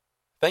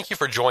Thank you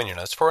for joining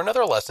us for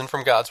another lesson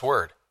from God's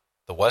Word.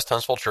 The West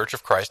Huntsville Church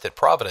of Christ at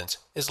Providence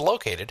is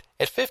located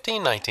at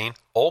 1519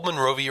 Old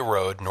Monrovia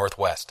Road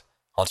Northwest,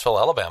 Huntsville,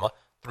 Alabama,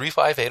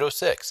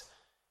 35806.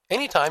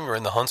 Anytime you're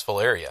in the Huntsville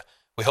area,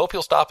 we hope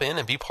you'll stop in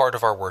and be part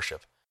of our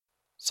worship.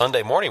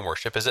 Sunday morning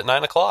worship is at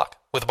 9 o'clock,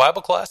 with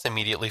Bible class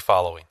immediately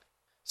following.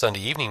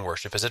 Sunday evening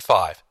worship is at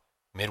 5.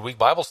 Midweek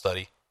Bible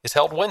study is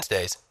held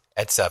Wednesdays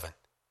at 7.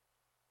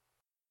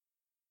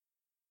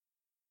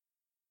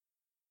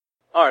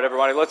 All right,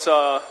 everybody, let's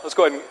go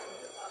ahead and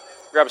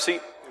grab a seat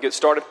and get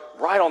started.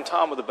 Right on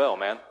time with the bell,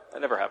 man.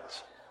 That never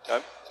happens.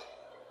 Okay.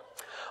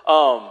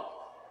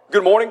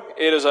 Good morning.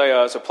 It is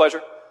a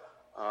pleasure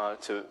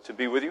to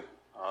be with you.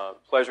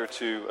 Pleasure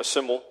to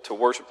assemble to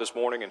worship this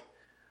morning and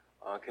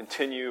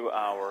continue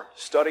our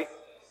study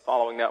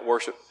following that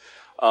worship.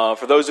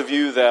 For those of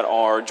you that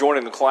are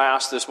joining the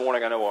class this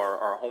morning, I know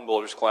our home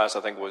builders class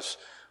I think was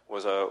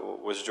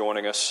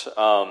joining us.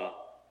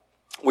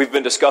 We've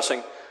been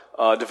discussing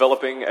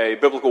developing a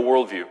biblical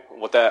worldview,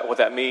 what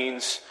that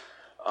means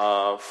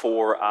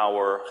for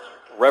our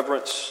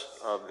reverence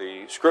of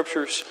the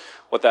Scriptures,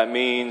 what that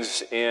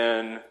means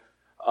in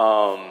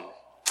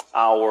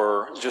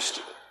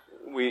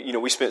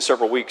we spent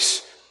several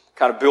weeks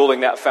kind of building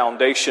that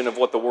foundation of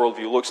what the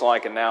worldview looks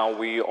like, and now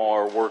we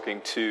are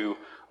working to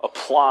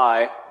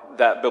apply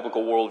that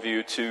biblical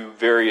worldview to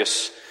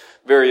various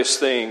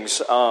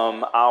things.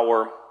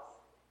 Our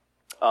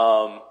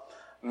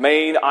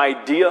main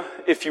idea,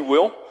 if you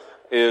will,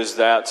 is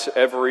that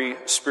every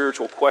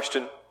spiritual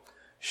question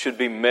should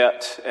be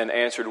met and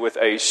answered with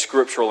a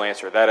scriptural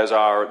answer. That is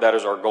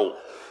our goal.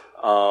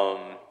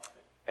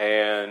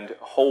 And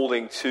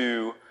holding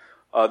to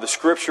the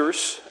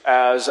Scriptures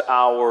as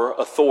our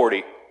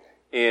authority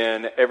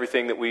in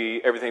everything that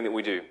we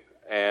do.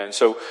 And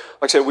so,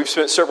 like I said, we've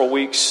spent several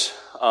weeks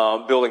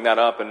building that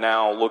up, and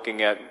now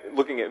looking at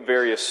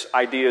various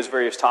ideas,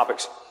 various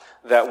topics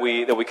that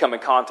we come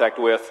in contact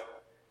with.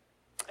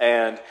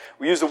 And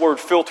we use the word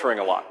filtering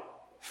a lot.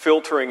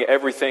 Filtering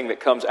everything that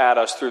comes at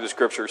us through the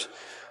Scriptures,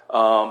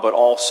 but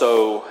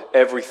also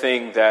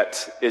everything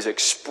that is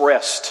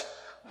expressed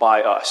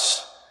by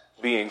us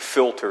being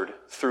filtered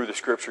through the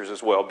Scriptures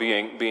as well,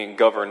 being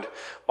governed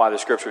by the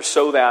Scriptures,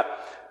 so that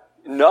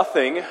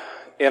nothing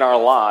in our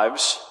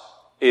lives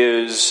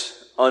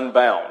is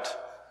unbound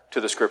to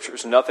the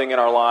Scriptures. Nothing in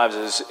our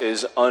lives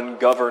is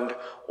ungoverned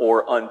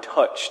or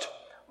untouched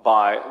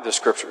by the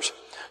Scriptures.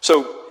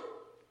 So,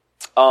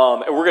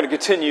 and we're going to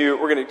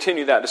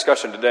continue that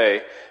discussion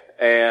today,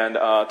 and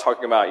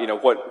talking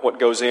about what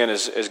goes in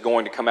is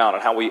going to come out,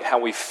 and how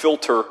we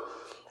filter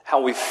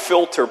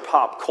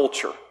pop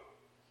culture,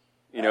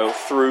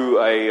 through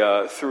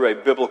a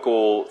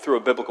biblical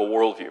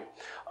worldview.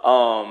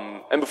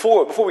 And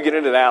before we get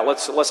into that,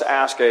 let's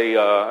ask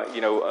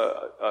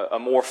a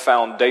more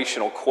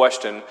foundational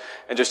question,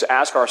 and just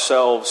ask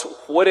ourselves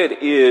what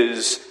it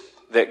is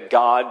that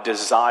God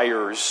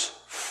desires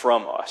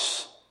from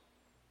us.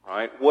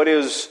 Right? What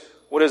is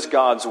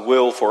God's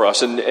will for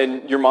us?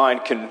 And your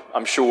mind can,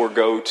 I'm sure,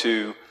 go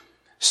to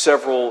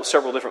several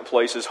different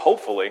places.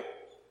 Hopefully,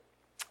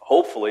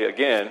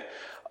 again,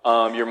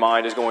 your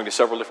mind is going to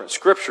several different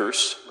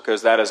scriptures,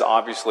 because that is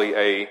obviously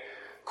a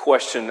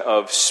question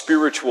of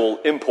spiritual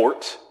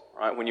import.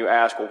 Right? When you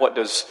ask, well, what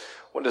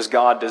does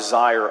God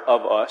desire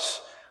of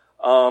us?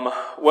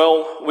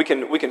 Well, we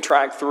can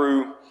track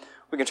through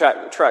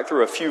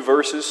a few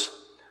verses.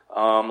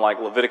 Like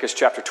Leviticus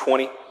chapter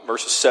 20,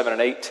 verses 7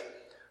 and 8.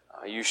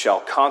 You shall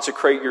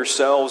consecrate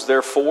yourselves,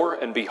 therefore,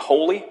 and be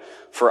holy,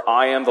 for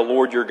I am the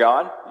Lord your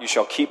God. You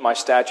shall keep my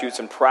statutes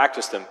and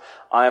practice them.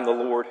 I am the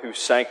Lord who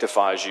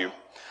sanctifies you.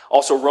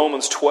 Also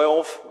Romans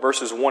 12,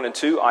 verses 1 and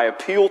 2. I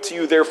appeal to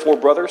you, therefore,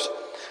 brothers,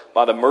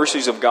 by the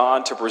mercies of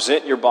God, to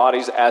present your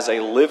bodies as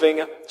a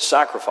living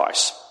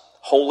sacrifice,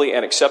 holy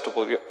and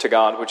acceptable to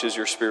God, which is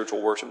your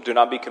spiritual worship. Do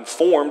not be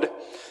conformed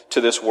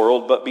to this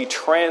world, but be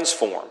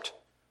transformed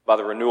by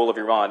the renewal of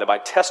your mind, and by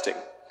testing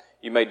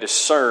you may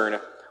discern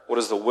what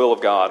is the will of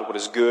God, what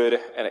is good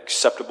and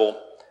acceptable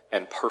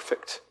and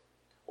perfect.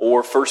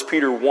 Or 1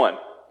 Peter 1,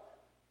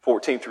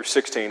 14 through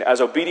 16.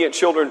 As obedient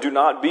children, do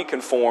not be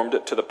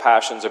conformed to the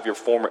passions of your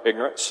former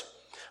ignorance,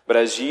 but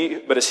as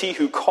he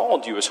who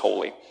called you is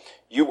holy,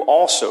 you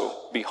also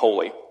be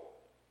holy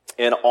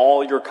in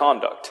all your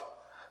conduct,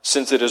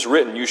 since it is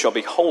written, you shall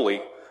be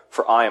holy,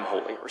 for I am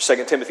holy. Or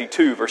 2 Timothy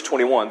 2, verse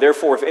 21.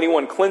 Therefore, if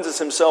anyone cleanses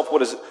himself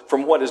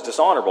from what is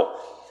dishonorable,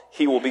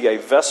 he will be a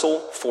vessel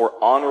for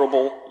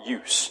honorable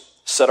use,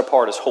 set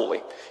apart as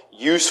holy,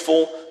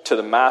 useful to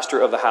the master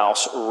of the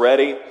house,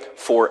 ready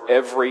for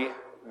every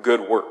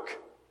good work.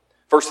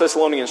 1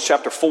 Thessalonians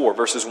chapter 4,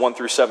 verses 1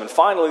 through 7.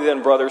 Finally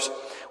then, brothers,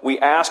 we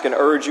ask and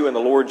urge you in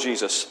the Lord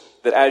Jesus,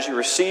 that as you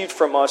received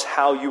from us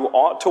how you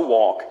ought to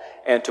walk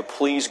and to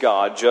please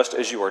God, just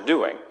as you are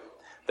doing,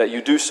 that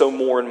you do so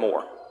more and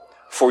more.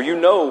 For you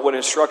know what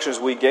instructions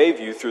we gave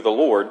you through the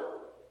Lord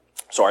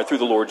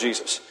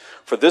Jesus.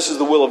 For this is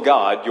the will of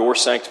God, your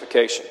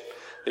sanctification,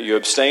 that you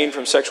abstain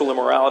from sexual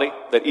immorality,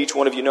 that each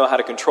one of you know how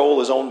to control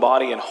his own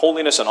body in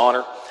holiness and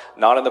honor,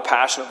 not in the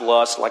passion of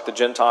lust like the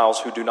Gentiles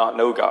who do not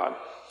know God,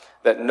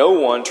 that no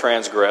one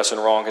transgress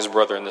and wrong his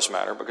brother in this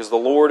matter, because the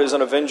Lord is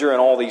an avenger in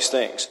all these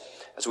things.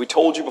 As we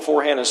told you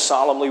beforehand and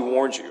solemnly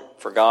warned you,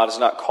 for God has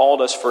not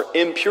called us for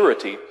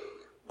impurity,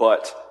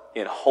 but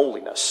in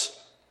holiness.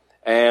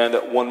 And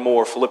one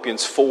more,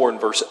 Philippians 4 and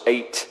verse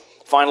 8.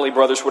 Finally,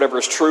 brothers, whatever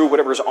is true,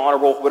 whatever is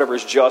honorable, whatever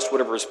is just,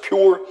 whatever is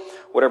pure,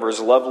 whatever is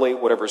lovely,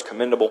 whatever is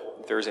commendable,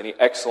 if there is any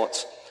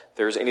excellence, if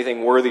there is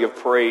anything worthy of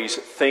praise,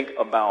 think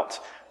about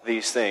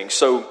these things.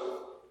 So,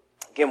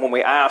 again, when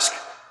we ask,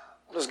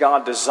 what does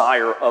God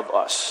desire of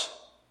us?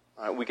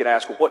 We could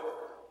ask, what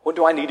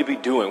do I need to be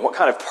doing? What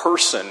kind of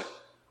person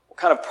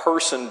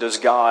does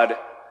God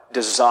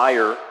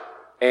desire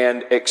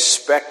and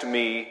expect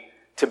me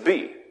to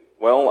be?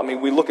 Well, I mean,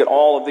 we look at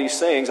all of these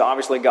things.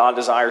 Obviously, God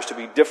desires to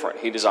be different.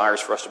 He desires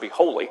for us to be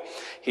holy.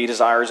 He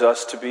desires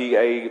us to be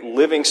a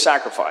living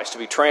sacrifice, to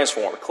be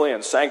transformed,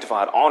 cleansed,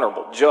 sanctified,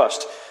 honorable,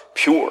 just,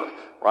 pure,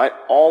 right?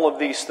 All of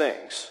these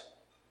things,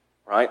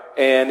 right?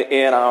 And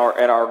in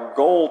our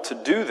goal to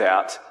do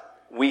that,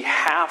 we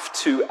have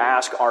to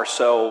ask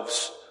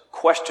ourselves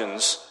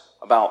questions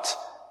about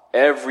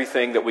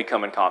everything that we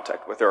come in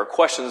contact with. There are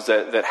questions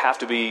that have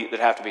to be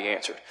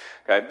answered.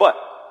 Okay, but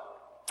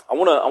I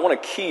want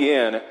to key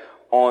in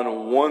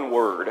on one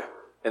word,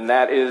 and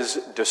that is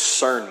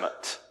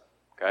discernment.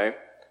 Okay?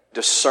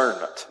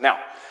 Discernment. Now,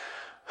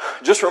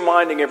 just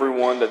reminding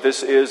everyone that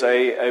this is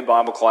a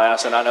Bible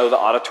class, and I know the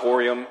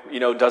auditorium,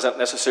 doesn't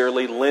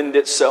necessarily lend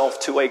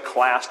itself to a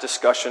class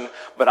discussion,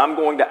 but I'm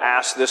going to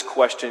ask this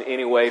question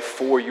anyway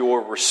for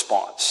your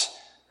response.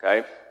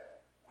 Okay?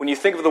 When you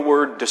think of the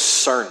word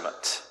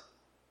discernment,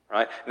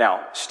 right?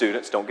 Now,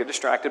 students, don't get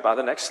distracted by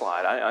the next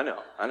slide. I know.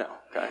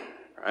 Okay?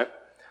 All right?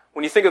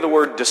 When you think of the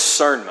word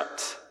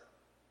discernment,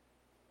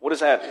 what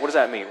does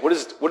that mean? What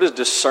is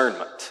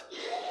discernment?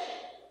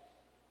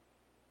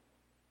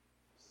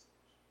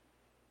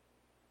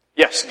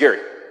 Yes, Gary.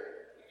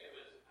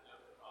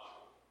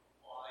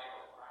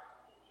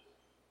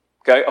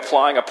 Okay,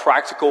 applying a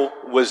practical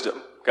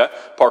wisdom. Okay,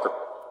 Parker.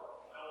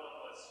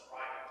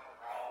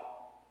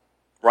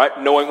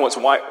 Right, knowing what's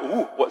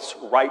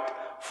right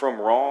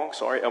from wrong.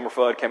 Sorry, Elmer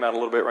Fudd came out a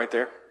little bit right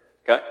there.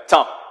 Okay,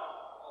 Tom.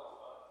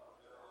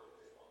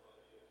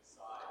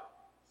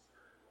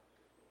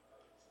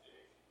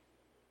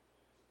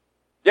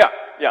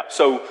 Yeah.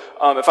 So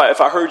if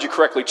I heard you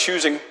correctly,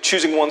 choosing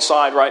one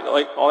side, right,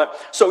 like all that.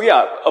 So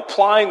yeah,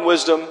 applying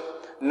wisdom,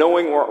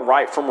 knowing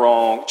right from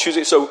wrong,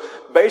 choosing. So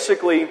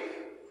basically,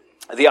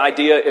 the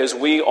idea is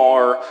we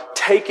are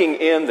taking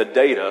in the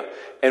data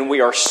and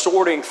we are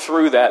sorting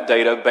through that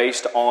data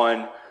based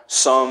on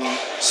some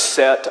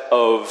set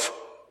of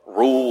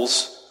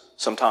rules,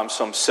 sometimes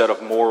some set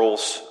of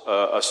morals,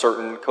 a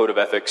certain code of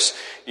ethics,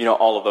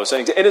 all of those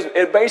things.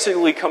 It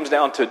basically comes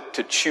down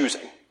to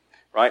choosing.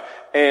 Right?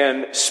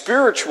 And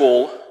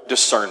spiritual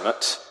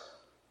discernment,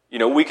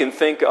 we can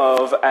think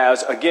of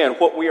as, again,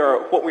 what we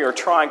are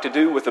trying to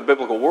do with the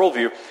biblical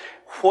worldview.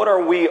 What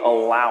are we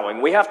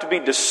allowing? We have to be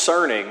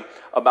discerning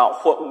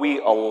about what we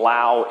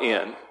allow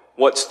in.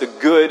 What's the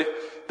good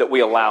that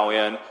we allow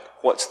in?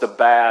 What's the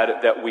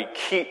bad that we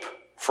keep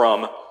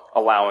from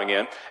allowing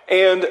in?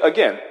 And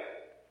again,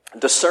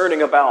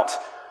 discerning about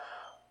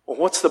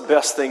what's the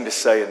best thing to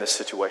say in this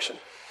situation,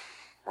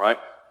 right?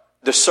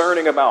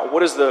 Discerning about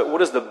what is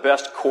the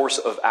best course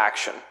of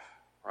action,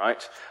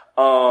 right?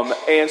 And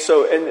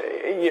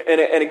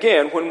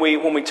again, when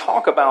we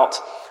talk about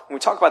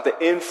the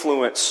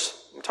influence,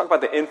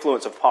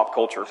 of pop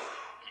culture,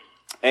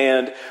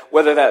 and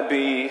whether that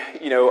be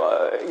a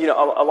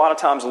lot of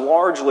times,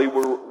 largely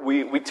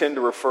we tend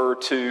to refer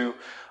to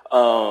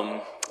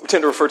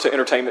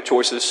entertainment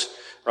choices,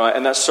 right?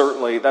 And that's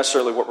certainly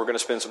what we're going to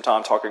spend some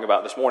time talking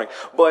about this morning.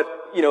 But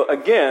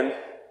again.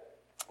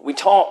 We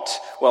talked,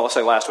 let's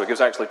say last week, it was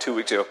actually 2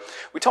 weeks ago.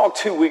 We talked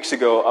 2 weeks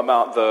ago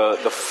about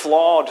the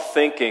flawed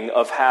thinking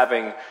of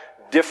having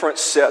different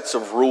sets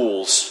of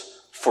rules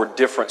for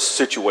different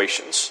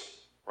situations,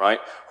 right?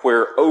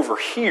 Where over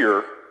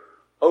here,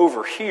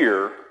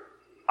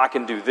 I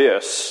can do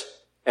this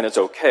and it's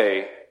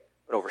okay,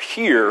 but over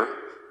here,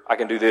 I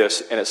can do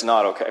this and it's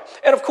not okay.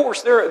 And of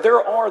course, there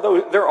are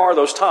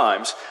those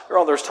times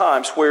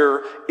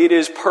where it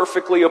is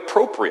perfectly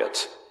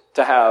appropriate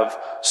to have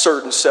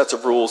certain sets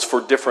of rules for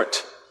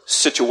different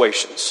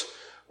situations,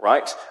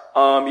 right?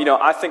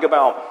 I think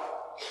about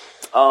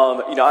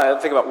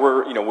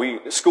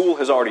where, school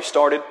has already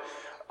started.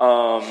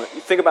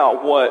 Think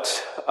about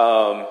what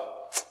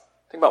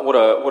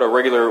a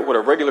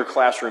regular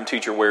classroom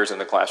teacher wears in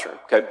the classroom.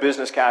 Okay,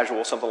 business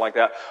casual, something like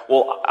that.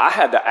 Well, I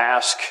had to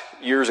ask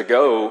years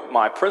ago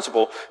my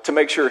principal to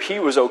make sure he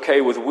was okay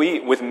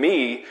with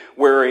me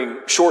wearing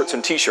shorts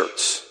and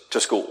t-shirts to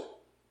school,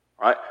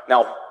 right?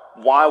 Now,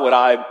 why would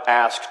I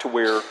ask to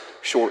wear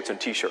shorts and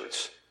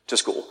t-shirts to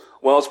school?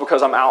 Well, it's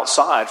because I'm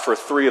outside for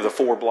 3 of the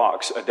 4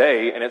 blocks a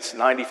day, and it's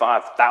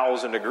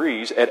 95,000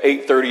 degrees at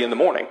 8:30 in the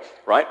morning,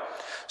 right?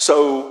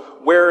 So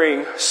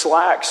wearing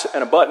slacks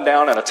and a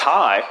button-down and a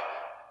tie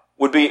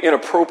would be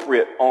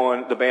inappropriate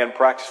on the band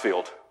practice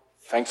field,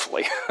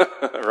 thankfully,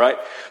 right?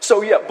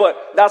 So yeah,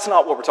 but that's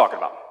not what we're talking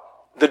about.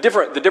 The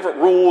different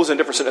rules and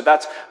different,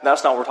 that's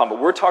not what we're talking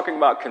about. We're talking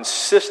about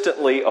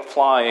consistently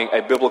applying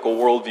a biblical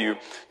worldview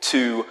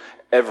to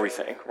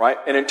everything, right?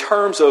 And in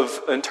terms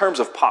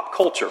of pop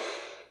culture,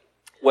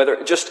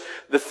 whether just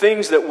the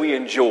things that we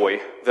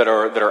enjoy that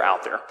are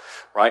out there,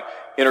 right?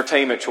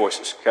 Entertainment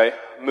choices, okay?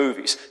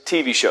 Movies,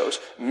 TV shows,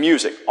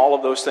 music, all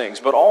of those things,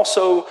 but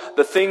also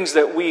the things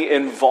that we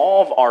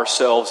involve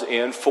ourselves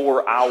in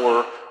for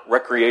our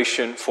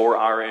recreation, for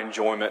our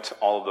enjoyment,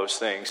 all of those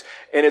things.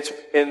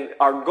 And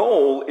our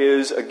goal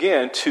is,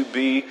 again, to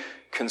be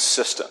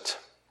consistent,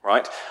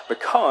 right?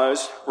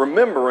 Because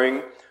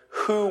remembering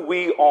who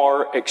we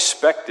are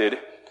expected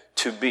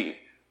to be.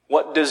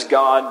 What does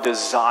God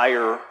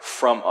desire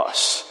from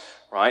us,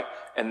 right?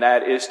 And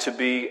that is to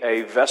be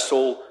a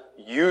vessel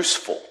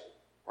useful,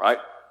 right?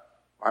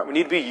 All right, we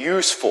need to be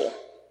useful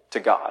to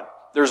God.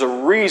 There's a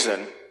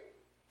reason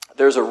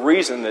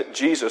that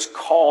Jesus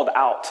called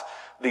out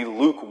the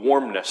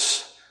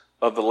lukewarmness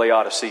of the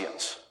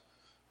Laodiceans,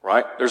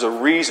 right? There's a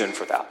reason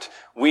for that.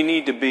 We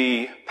need to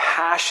be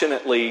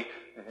passionately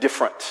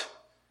different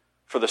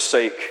for the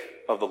sake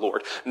of the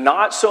Lord.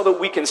 Not so that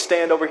we can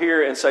stand over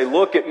here and say,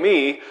 look at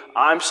me,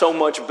 I'm so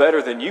much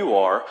better than you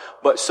are,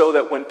 but so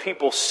that when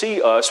people see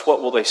us,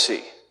 what will they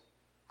see?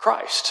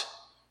 Christ.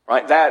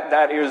 Right?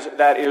 That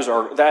is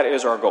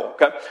our goal.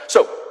 Okay?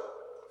 So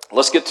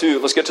let's get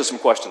to some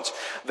questions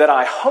that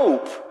I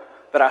hope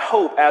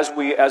as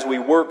we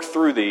work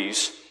through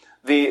these,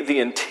 the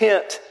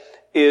intent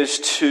is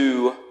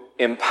to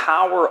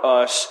empower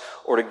us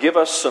or to give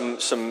us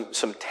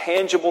some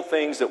tangible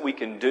things that we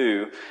can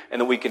do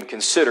and that we can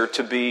consider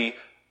to be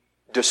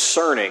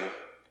discerning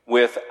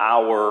with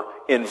our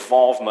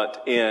involvement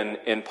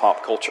in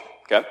pop culture.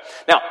 Okay?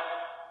 Now,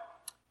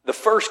 the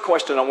first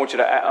question I want you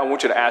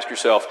to ask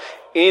yourself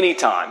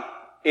anytime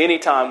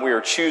we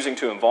are choosing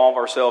to involve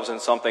ourselves in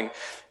something,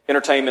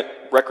 entertainment,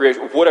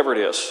 recreation, whatever it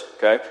is,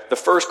 okay? The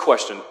first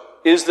question,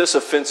 is this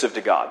offensive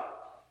to God?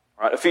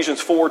 All right,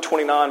 Ephesians 4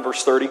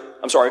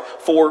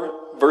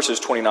 verses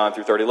 29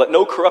 through 30. Let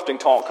no corrupting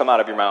talk come out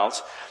of your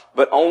mouths,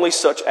 but only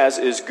such as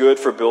is good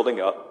for building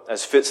up,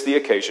 as fits the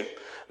occasion,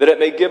 that it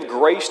may give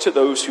grace to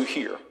those who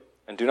hear.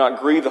 And do not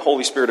grieve the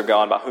Holy Spirit of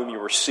God, by whom you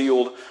were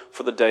sealed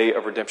for the day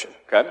of redemption.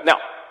 Okay? Now,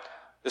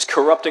 this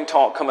corrupting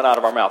talk coming out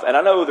of our mouth. And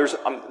I know there's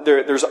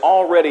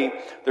already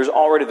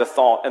the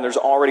thought, and there's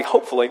already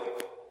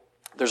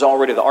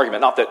the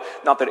argument. Not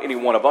that any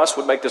one of us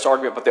would make this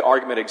argument, but the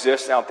argument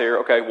exists out there.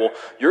 Okay, well,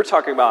 you're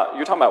talking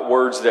about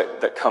words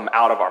that come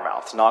out of our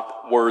mouths,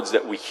 not words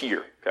that we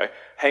hear. Okay?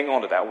 Hang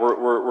on to that.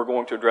 We're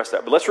going to address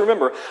that. But let's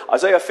remember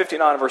Isaiah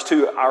 59 verse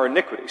 2, our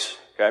iniquities.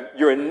 Okay?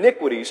 Your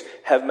iniquities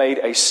have made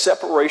a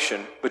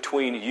separation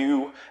between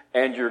you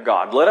and your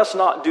God. Let us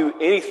not do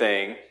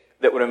anything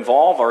that would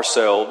involve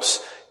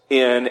ourselves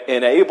in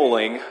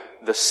enabling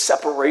the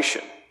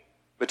separation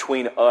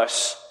between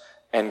us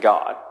and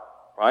God,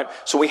 right?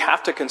 So we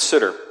have to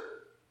consider,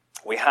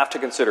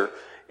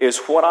 is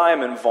what I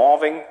am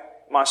involving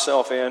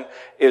myself in,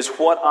 is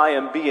what I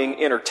am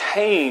being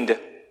entertained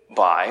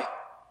by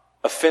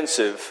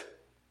offensive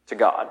to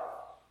God,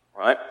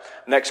 right?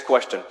 Next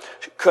question.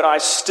 Could I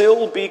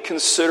still be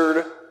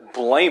considered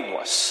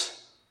blameless,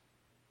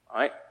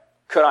 right?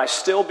 Could I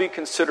still be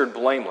considered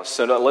blameless?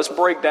 So let's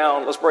break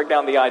down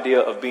the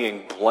idea of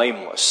being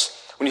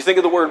blameless. When you think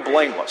of the word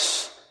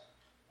blameless,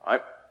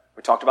 right?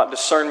 We talked about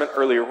discernment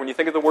earlier. When you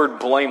think of the word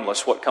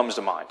blameless, what comes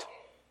to mind?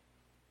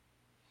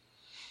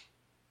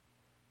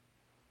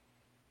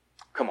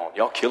 Come on,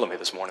 y'all killing me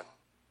this morning.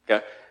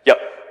 Okay? Yep.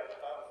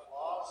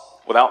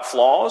 Without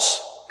flaws.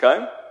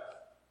 Okay?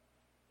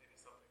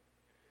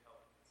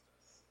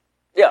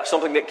 Yeah,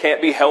 something that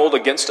can't be held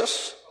against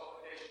us.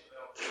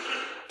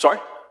 Sorry?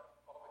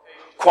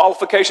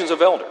 Qualifications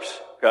of elders.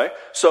 Okay?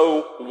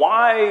 So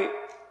why?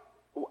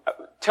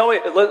 Tell me.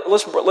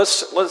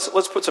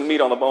 Let's put some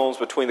meat on the bones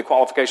between the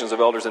qualifications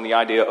of elders and the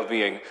idea of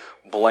being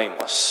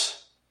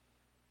blameless.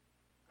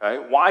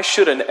 Okay? Why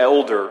should an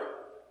elder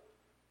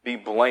be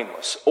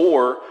blameless?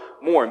 Or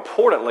more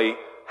importantly,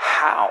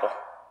 how?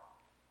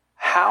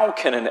 How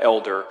can an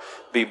elder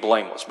be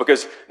blameless?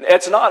 Because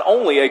it's not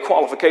only a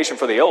qualification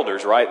for the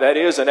elders, right? That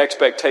is an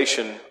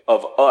expectation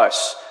of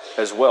us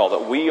as well,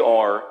 that we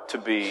are to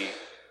be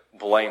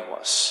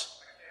blameless.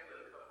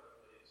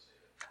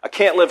 I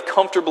can't live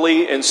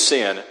comfortably in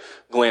sin,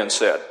 Glenn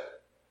said.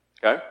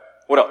 Okay?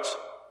 What else?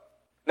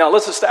 Now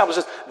let's establish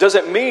this. Does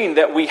it mean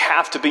that we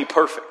have to be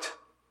perfect?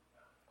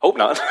 Hope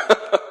not.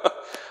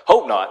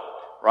 Hope not,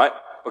 right?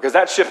 Because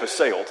that ship has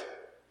sailed,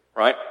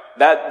 right?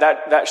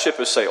 That ship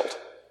has sailed.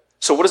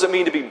 So what does it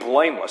mean to be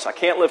blameless? I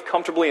can't live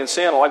comfortably in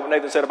sin. I like what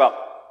Nathan said about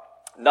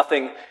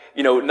nothing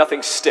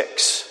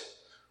sticks,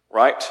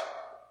 right?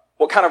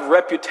 What kind of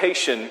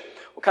reputation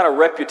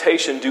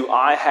do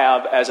I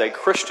have as a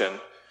Christian,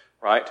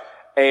 right?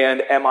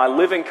 And am I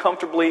living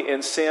comfortably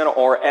in sin,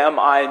 or am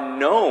I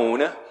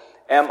known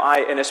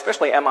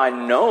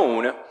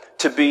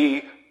to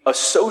be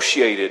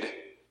associated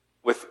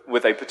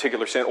with a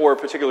particular sin or a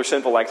particular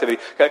sinful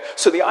activity. Okay?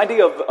 So the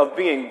idea of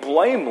being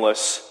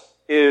blameless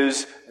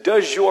is,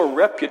 does your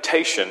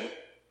reputation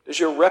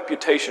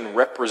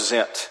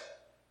represent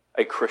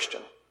a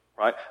Christian?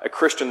 Right? A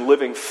Christian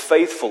living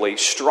faithfully,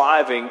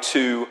 striving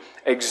to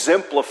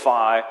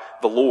exemplify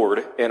the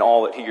Lord in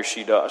all that he or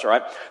she does,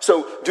 right?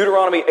 So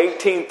Deuteronomy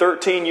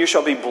 18:13, you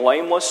shall be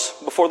blameless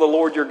before the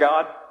Lord your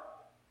God.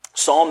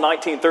 Psalm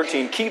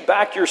 19:13, keep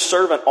back your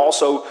servant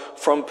also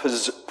from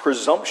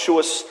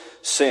presumptuous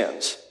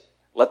sins.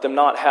 Let them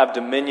not have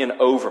dominion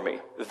over me.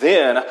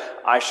 Then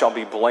I shall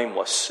be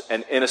blameless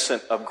and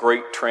innocent of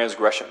great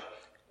transgression.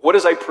 What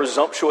is a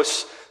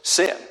presumptuous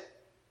sin?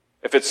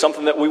 If it's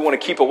something that we want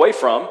to keep away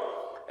from,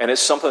 and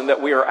it's something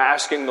that we are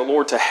asking the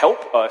Lord to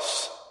help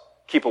us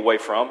keep away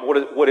from,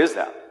 what is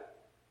that?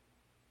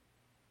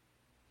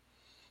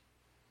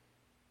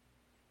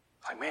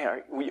 Like,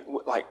 man,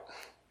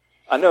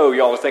 I know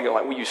y'all are thinking,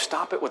 like, will you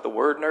stop it with the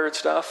word nerd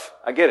stuff?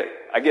 I get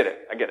it,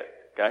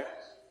 okay?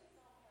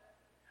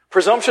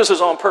 Presumptuous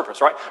is on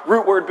purpose, right?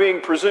 Root word being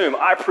presume.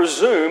 I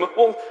presume,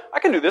 well, I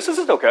can do this. This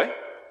is okay,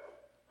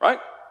 right?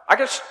 I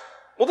guess,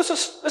 well, this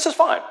is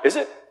fine. Is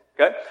it?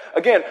 Okay?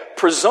 Again,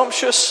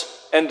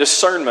 presumptuous and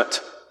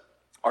discernment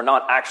are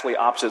not actually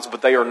opposites,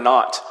 but they are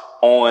not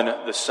on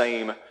the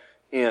same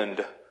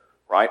end,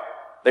 right?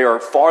 They are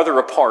farther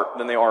apart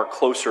than they are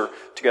closer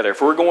together.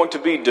 If we're going to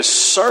be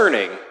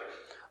discerning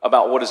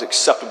about what is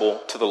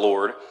acceptable to the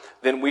Lord,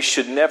 then we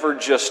should never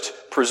just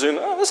presume,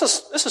 oh, this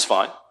is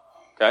fine.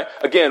 Okay?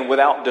 Again,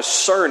 without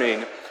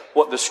discerning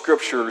what the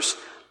scriptures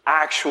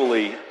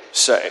actually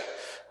say,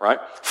 right?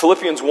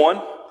 Philippians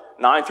 1,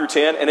 9 through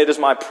 10, and it is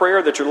my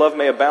prayer that your love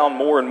may abound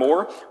more and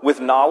more with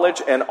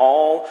knowledge and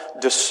all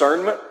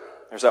discernment.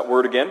 There's that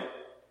word again.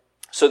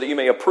 So that you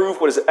may approve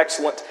what is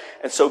excellent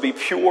and so be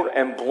pure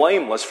and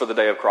blameless for the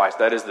day of Christ.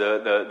 That is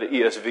the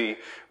ESV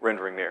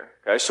rendering there.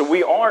 Okay? So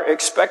we are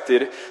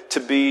expected to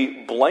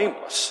be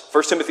blameless.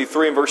 1 Timothy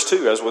 3 and verse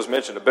 2, as was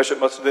mentioned, a bishop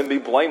must then be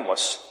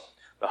blameless.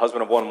 The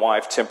husband of one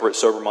wife, temperate,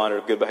 sober-minded,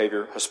 of good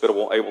behavior,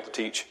 hospitable, able to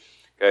teach.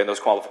 Okay, and those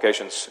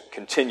qualifications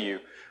continue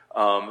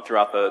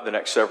throughout the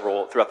next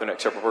several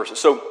verses.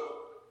 So,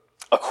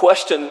 a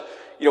question,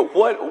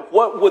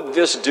 what would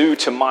this do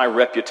to my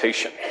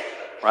reputation?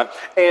 Right?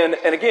 And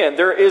again,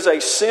 there is a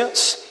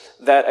sense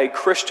that a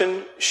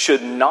Christian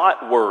should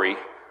not worry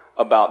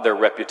about their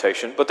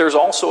reputation, but there's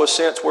also a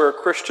sense where a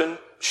Christian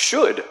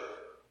should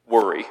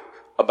worry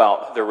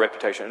about their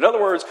reputation. In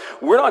other words,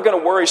 we're not going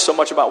to worry so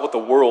much about what the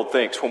world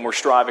thinks when we're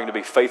striving to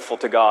be faithful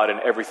to God in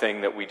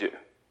everything that we do.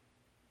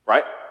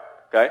 Right?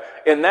 Okay?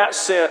 In that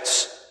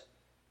sense,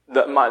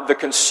 the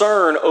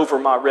concern over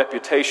my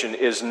reputation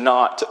is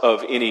not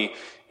of any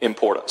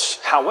importance.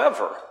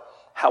 However,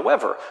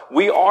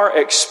 we are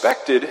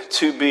expected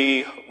to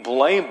be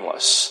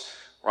blameless,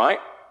 right?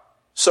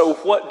 So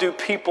what do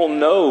people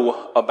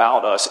know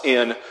about us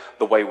in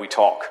the way we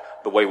talk,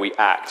 the way we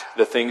act,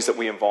 the things that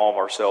we involve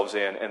ourselves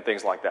in, and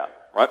things like that,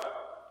 right?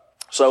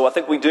 So I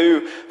think we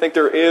do think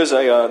there is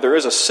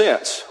a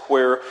sense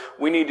where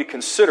we need to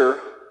consider,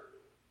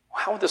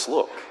 how would this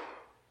look?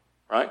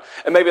 Right?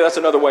 And maybe that's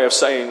another way of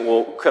saying,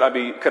 well, could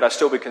I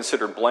still be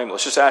considered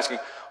blameless? Just asking,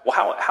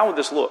 well, how would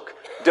this look?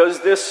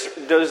 Does this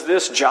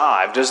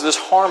jive? Does this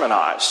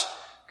harmonize?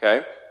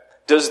 Okay?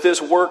 Does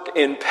this work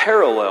in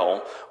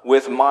parallel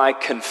with my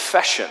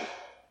confession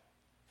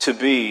to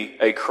be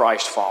a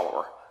Christ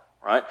follower?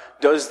 Right?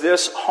 Does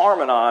this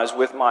harmonize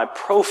with my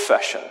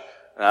profession?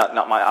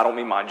 I don't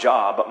mean my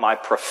job, but my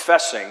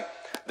professing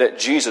that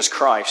Jesus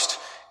Christ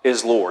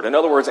is Lord. In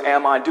other words,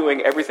 am I doing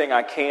everything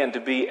I can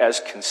to be as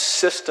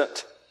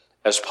consistent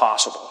as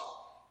possible?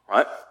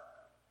 Right?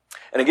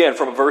 And again,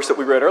 from a verse that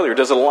we read earlier,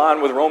 does it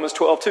align with Romans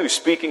 12:2?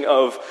 Speaking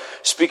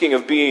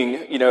of being,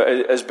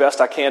 as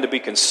best I can to be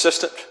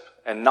consistent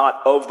and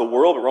not of the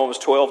world. Romans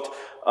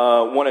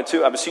 12:1 and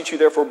 2. I beseech you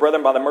therefore,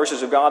 brethren, by the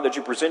mercies of God, that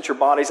you present your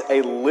bodies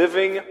a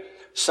living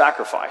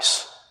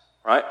sacrifice.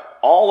 Right?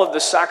 All of the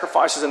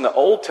sacrifices in the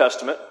Old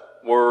Testament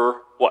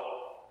were what?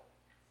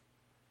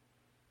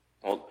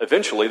 Well,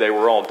 eventually they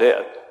were all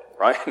dead,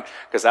 right?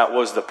 Because that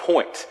was the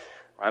point,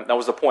 right? That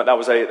was the point. That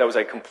was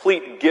a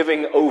complete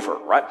giving over,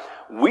 right?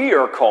 We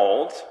are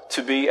called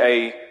to be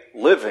a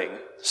living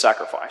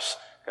sacrifice,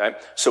 okay?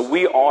 So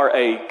we are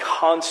a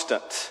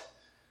constant.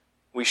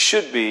 We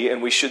should be,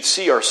 and we should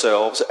see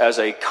ourselves as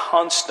a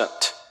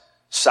constant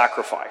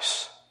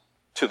sacrifice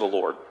to the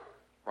Lord,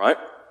 right?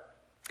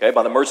 Okay,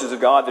 by the mercies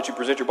of God, that you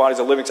present your bodies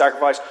a living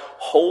sacrifice,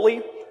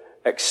 holy,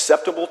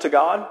 acceptable to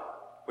God,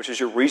 which is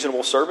your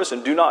reasonable service,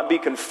 and do not be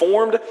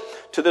conformed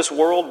to this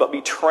world, but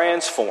be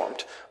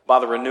transformed by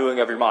the renewing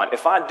of your mind.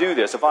 If I do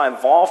this, if I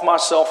involve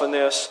myself in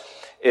this,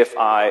 if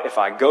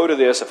I go to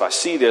this, if I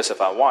see this,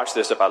 if I watch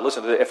this, if I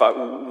listen to this,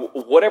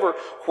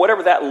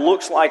 whatever that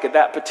looks like at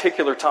that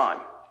particular time,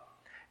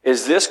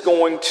 is this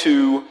going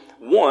to,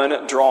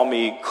 one, draw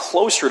me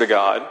closer to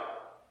God,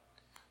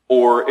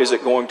 or is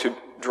it going to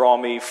draw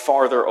me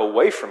farther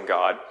away from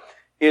God?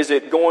 Is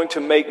it going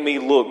to make me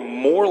look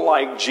more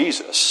like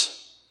Jesus?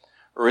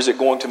 Or is it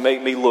going to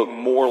make me look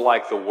more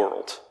like the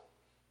world?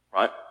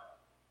 Right?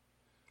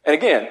 And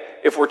again,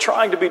 if we're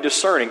trying to be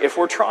discerning, if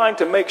we're trying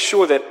to make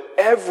sure that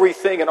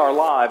everything in our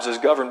lives is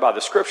governed by the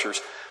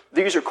Scriptures,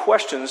 these are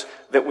questions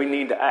that we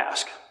need to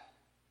ask.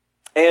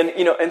 And,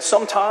 and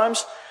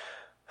sometimes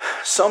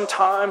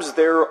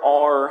there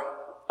are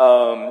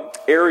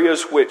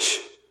areas which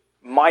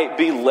might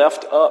be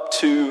left up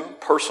to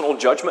personal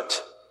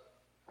judgment,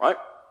 right?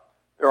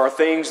 There are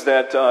things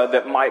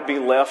that might be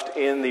left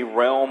in the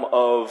realm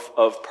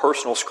of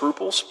personal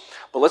scruples.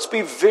 But let's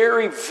be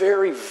very,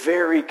 very,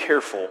 very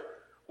careful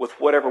with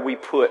whatever we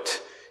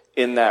put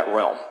in that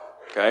realm,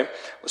 okay?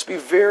 Let's be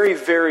very,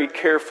 very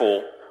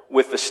careful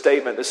with the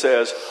statement that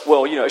says,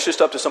 well, it's just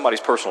up to somebody's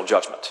personal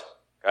judgment,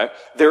 okay?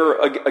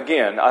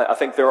 I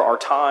think there are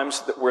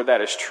times where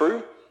that is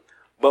true,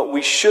 but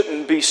we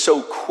shouldn't be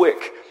so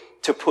quick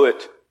to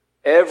put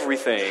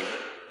everything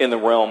in the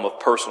realm of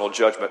personal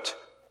judgment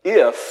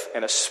if,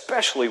 and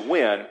especially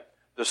when,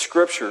 the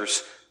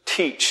Scriptures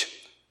teach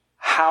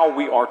how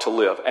we are to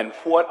live and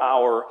what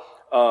our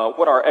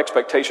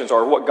expectations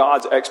are, what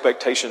God's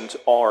expectations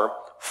are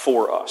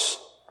for us,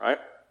 right?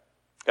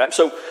 Okay,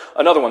 so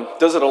another one,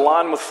 does it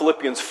align with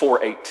Philippians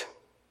 4:8?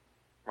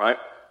 Right?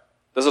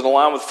 Does it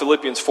align with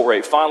Philippians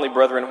 4:8? Finally,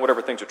 brethren,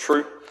 whatever things are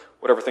true,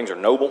 whatever things are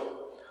noble,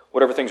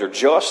 whatever things are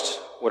just,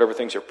 whatever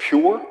things are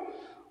pure,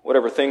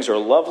 whatever things are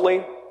lovely,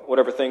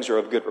 whatever things are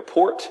of good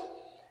report,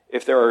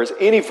 if there is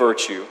any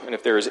virtue and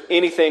if there is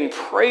anything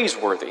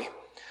praiseworthy,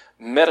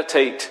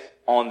 meditate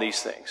on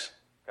these things.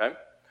 Okay?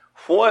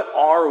 What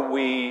are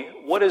we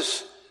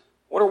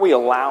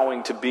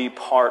allowing to be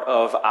part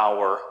of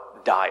our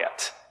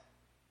diet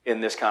in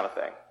this kind of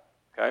thing?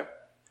 Okay?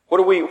 What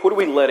are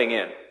we letting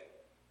in?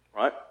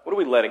 Right? What are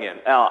we letting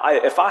in? Now,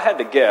 if I had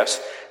to guess,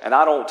 and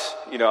I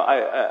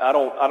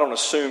don't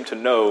assume to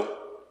know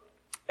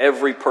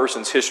every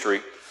person's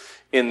history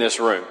in this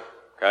room,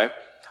 okay?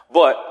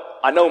 But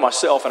I know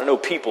myself, and I know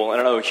people,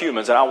 and I know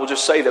humans, and I will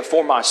just say that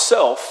for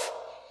myself,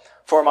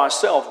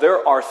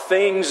 there are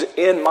things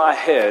in my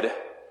head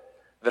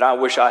that I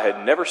wish I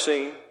had never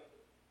seen,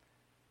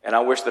 and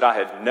I wish that I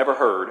had never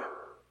heard,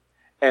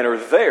 and are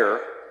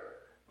there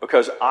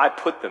because I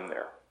put them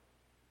there.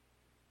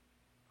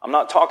 I'm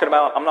not talking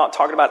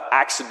about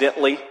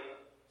accidentally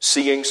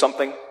seeing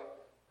something,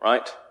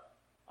 right?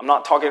 I'm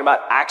not talking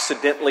about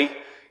accidentally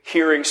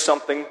hearing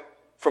something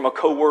from a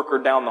coworker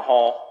down the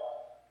hall,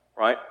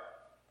 right?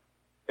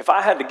 If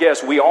I had to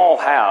guess, we all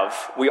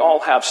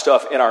have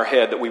stuff in our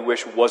head that we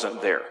wish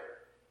wasn't there,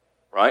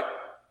 right?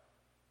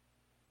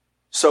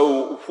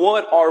 So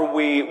what are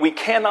we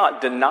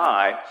cannot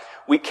deny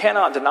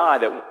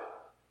that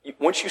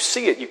once you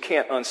see it, you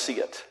can't unsee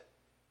it.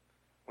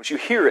 Once you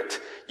hear it,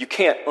 you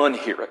can't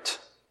unhear it,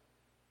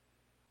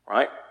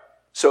 right?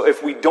 So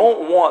if we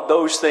don't want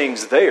those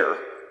things there,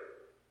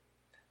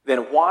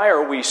 then why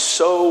are we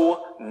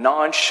so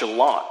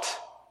nonchalant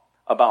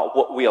about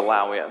what we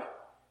allow in?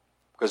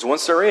 Because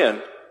once they're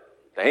in,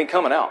 they ain't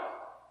coming out.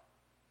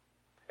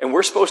 And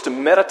we're supposed to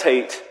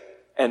meditate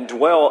and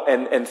dwell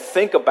and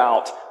think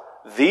about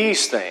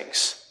these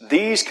things,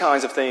 these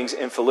kinds of things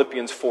in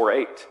Philippians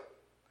 4:8.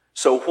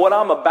 So what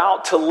I'm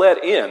about to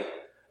let in,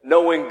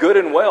 knowing good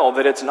and well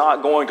that it's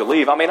not going to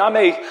leave. I mean, I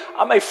may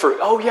I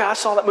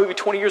saw that movie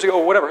 20 years ago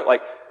or whatever.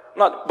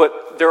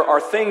 But there are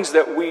things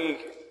that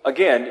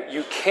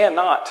you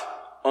cannot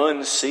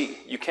unsee.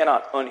 You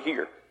cannot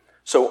unhear.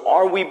 So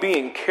are we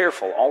being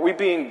careful? Are we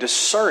being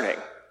discerning?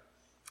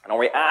 And are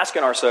we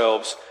asking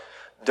ourselves,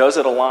 does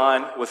it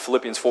align with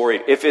Philippians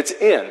 4:8? If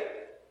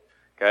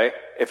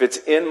it's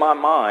in my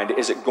mind,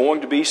 is it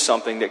going to be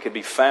something that could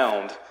be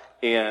found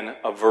in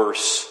a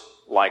verse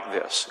like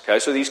this? Okay,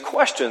 so these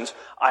questions,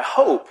 I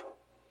hope,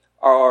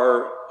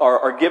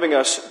 are giving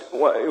us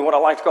what I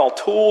like to call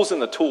tools in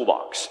the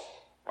toolbox,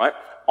 right?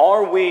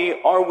 Are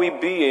we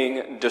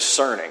being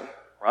discerning,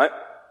 right?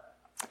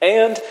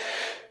 And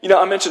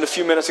I mentioned a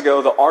few minutes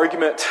ago the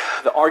argument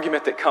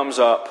that comes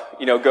up,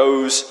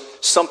 goes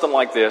something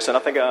like this, and I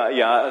think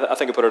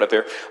I put it up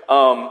there.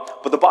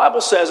 But the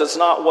Bible says it's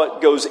not what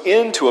goes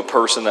into a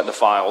person that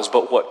defiles,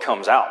 but what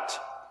comes out.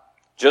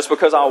 Just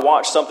because I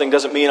watch something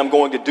doesn't mean I'm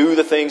going to do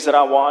the things that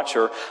I watch,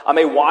 or I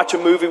may watch a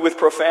movie with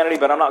profanity,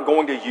 but I'm not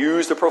going to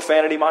use the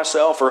profanity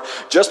myself, or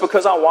just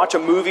because I watch a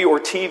movie or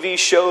TV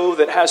show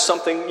that has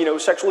something,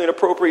 sexually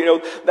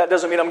inappropriate, that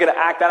doesn't mean I'm going to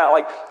act that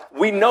out.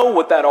 We know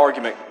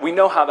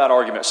how that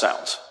argument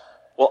sounds.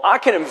 Well, I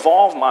can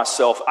involve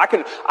myself. I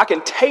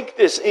can take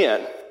this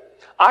in.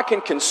 I can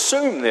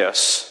consume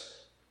this,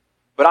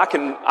 but I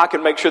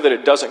can make sure that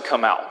it doesn't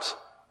come out,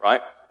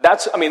 right?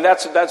 That's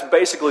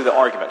basically the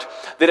argument.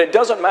 That it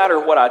doesn't matter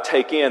what I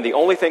take in. The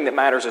only thing that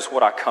matters is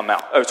what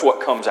it's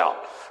what comes out,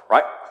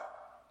 right?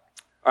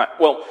 All right.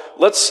 Well,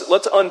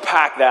 let's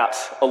unpack that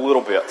a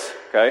little bit,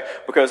 okay?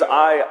 Because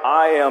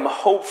I am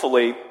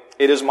hopefully,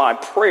 it is my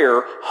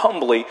prayer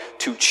humbly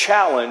to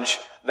challenge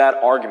that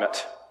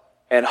argument,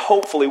 and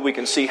hopefully we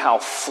can see how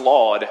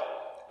flawed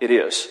it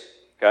is.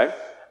 Okay?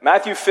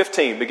 Matthew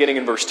 15, beginning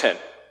in verse 10.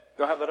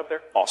 Do I have that up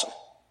there? Awesome.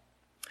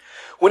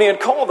 When he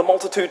had called the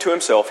multitude to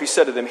himself, he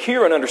said to them,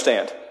 "Hear and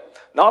understand.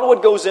 Not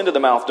what goes into the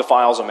mouth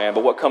defiles a man,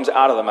 but what comes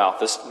out of the mouth,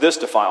 this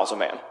defiles a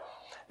man.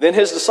 Then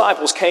his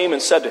disciples came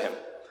and said to him,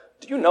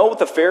 do you know that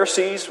the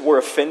Pharisees were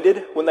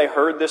offended when they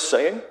heard this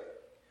saying?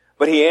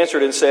 But he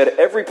answered and said,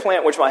 every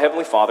plant which my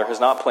heavenly Father has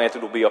not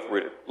planted will be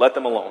uprooted. Let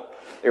them alone.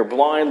 They are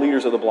blind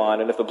leaders of the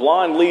blind, and if the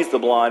blind leads the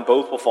blind,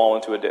 both will fall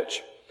into a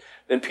ditch.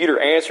 Then Peter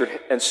answered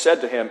and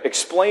said to him,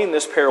 explain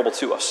this parable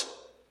to us.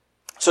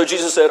 So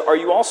Jesus said, are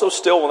you also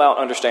still without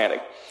understanding?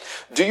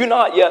 Do you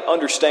not yet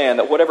understand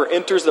that whatever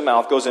enters the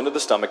mouth goes into the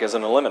stomach as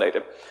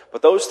eliminated?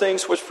 But those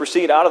things which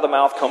proceed out of the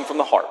mouth come from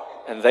the heart,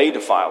 and they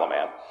defile a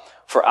man.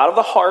 For out of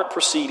the heart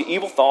proceed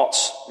evil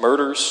thoughts,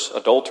 murders,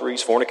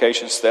 adulteries,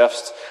 fornications,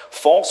 thefts,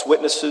 false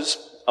witness,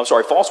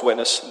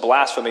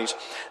 blasphemies.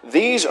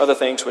 These are the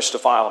things which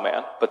defile a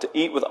man, but to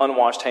eat with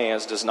unwashed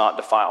hands does not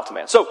defile a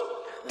man. So,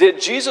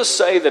 did Jesus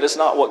say that it's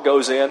not what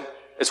goes in,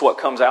 it's what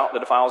comes out that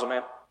defiles a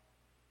man?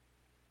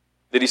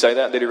 Did he say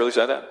that? Did he really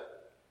say that?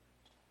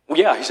 Well,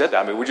 yeah, he said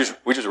that. I mean, we just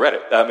read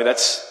it. I mean,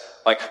 that's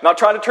like, not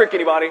trying to trick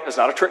anybody. That's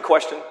not a trick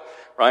question,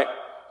 right?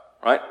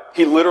 Right?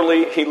 He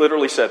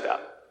literally said that,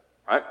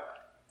 right?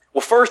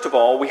 Well, first of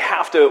all, we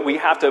have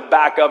to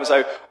back up and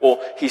say,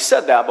 well, he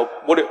said that,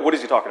 but what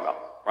is he talking about,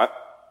 right?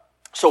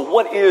 So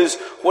what is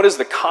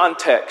the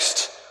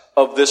context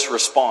of this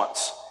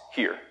response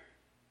here,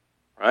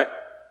 right?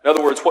 In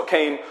other words, what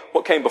came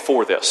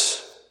before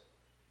this?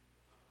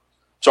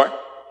 Sorry?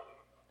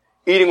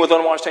 Eating with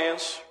unwashed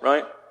hands,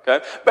 right?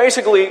 Okay.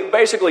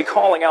 Basically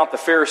calling out the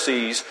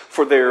Pharisees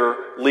for their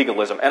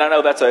legalism. And I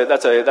know that's a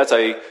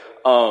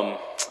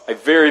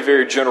very,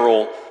 very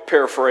general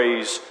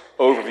paraphrase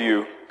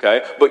overview.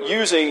 Okay. But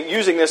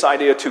using this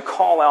idea to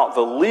call out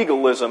the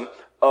legalism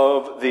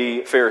of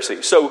the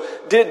Pharisees. So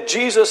did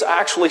Jesus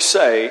actually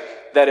say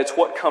that it's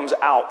what comes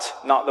out,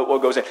 not that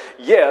what goes in?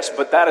 Yes,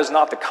 but that is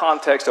not the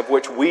context of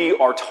which we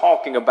are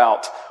talking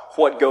about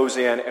what goes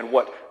in and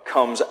what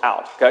comes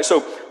out. Okay,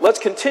 so let's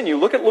continue.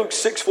 Look at Luke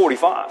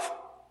 6:45.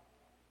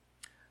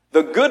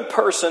 The good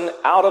person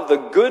out of the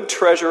good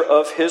treasure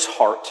of his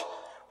heart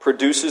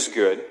produces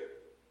good,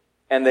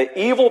 and the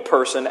evil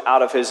person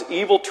out of his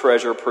evil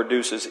treasure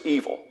produces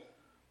evil.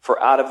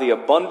 For out of the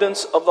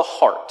abundance of the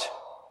heart,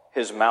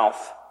 his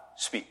mouth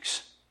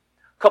speaks.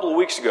 A couple of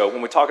weeks ago,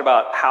 when we talked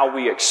about how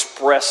we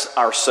express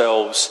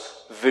ourselves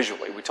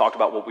visually, we talked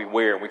about what we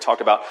wear, and we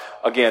talked about,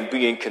 again,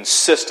 being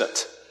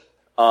consistent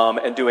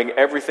and doing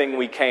everything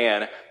we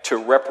can to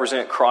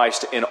represent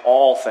Christ in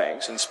all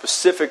things. And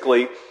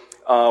specifically,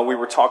 we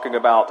were talking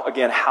about,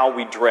 again, how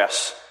we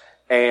dress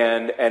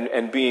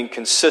and being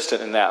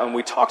consistent in that. And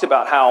we talked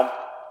about how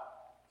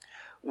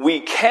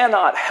we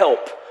cannot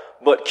help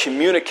but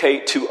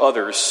communicate to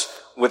others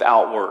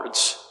without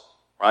words,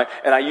 right?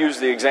 And I use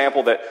the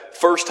example that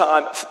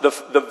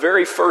the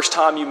very first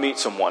time you meet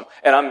someone,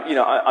 and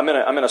I'm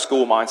in a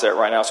school mindset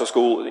right now. So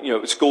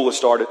school has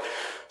started.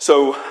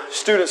 So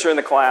students are in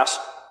the class,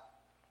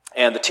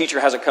 and the teacher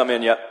hasn't come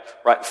in yet,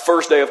 right?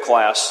 First day of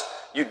class.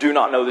 You do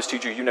not know this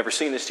teacher. You've never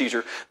seen this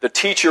teacher. The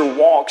teacher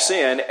walks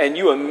in, and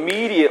you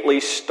immediately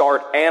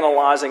start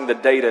analyzing the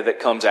data that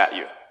comes at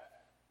you,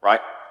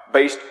 right?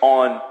 Based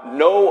on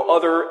no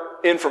other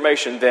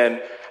information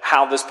than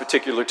how this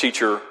particular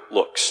teacher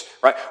looks,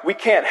 right? We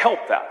can't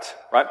help that,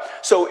 right?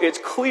 So it's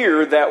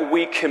clear that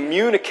we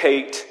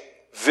communicate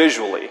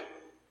visually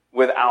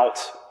without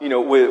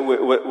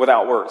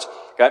words,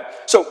 okay?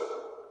 So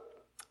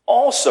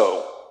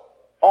also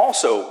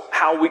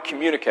how we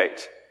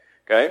communicate,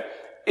 okay?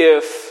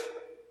 If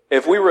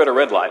we were at a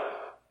red light,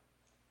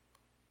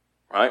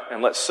 right,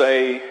 and let's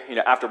say,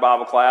 after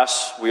Bible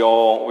class, we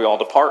all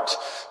depart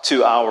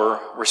to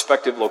our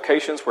respective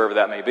locations, wherever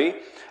that may be,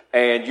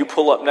 and you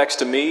pull up next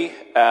to me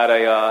at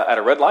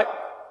a red light,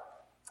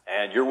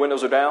 and your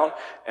windows are down,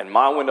 and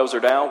my windows are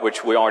down,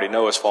 which we already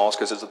know is false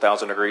because it's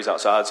 1,000 degrees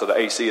outside, so the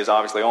AC is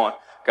obviously on,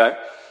 okay,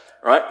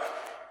 right?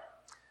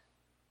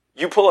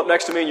 You pull up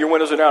next to me, and your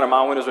windows are down, and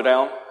my windows are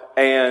down,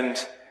 and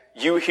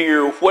you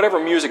hear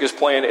whatever music is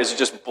playing is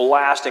just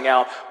blasting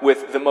out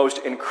with the most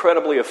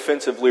incredibly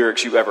offensive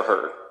lyrics you've ever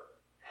heard.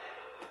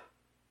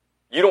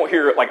 You don't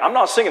hear it, I'm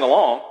not singing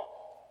along,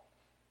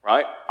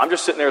 right? I'm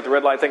just sitting there at the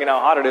red light thinking how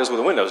hot it is with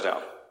the windows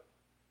down.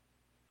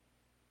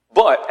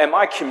 But am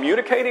I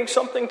communicating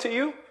something to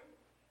you?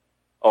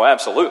 Oh,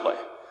 absolutely.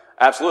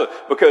 Absolutely.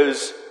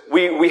 Because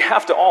we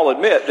have to all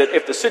admit that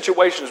if the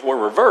situations were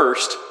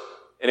reversed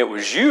and it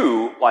was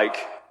you,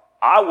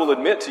 I will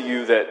admit to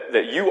you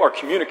that you are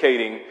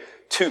communicating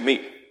to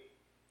me.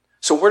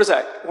 So where does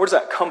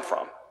that come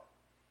from?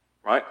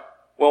 Right?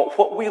 Well,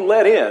 what we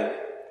let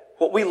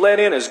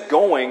in is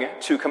going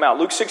to come out.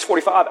 Luke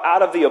 6:45,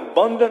 out of the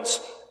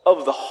abundance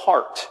of the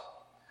heart,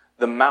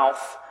 the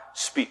mouth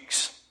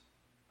speaks.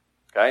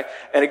 Okay?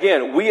 And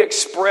again, we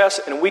express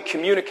and we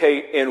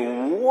communicate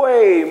in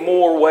way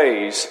more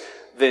ways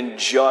than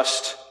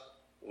just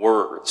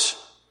words.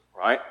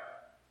 Right?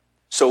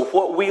 So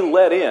what we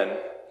let in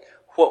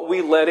what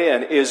we let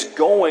in is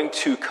going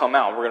to come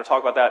out. We're going to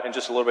talk about that in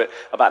just a little bit,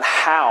 about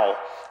how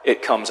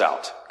it comes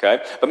out.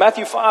 Okay? But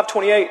Matthew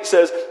 5:28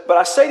 says, "But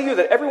I say to you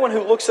that everyone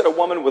who looks at a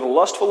woman with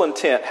lustful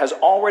intent has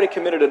already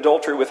committed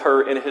adultery with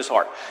her in his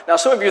heart." Now,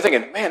 some of you are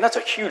thinking, man, that's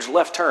a huge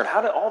left turn.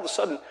 How did all of a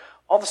sudden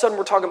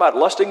we're talking about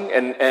lusting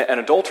and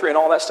adultery and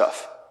all that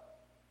stuff?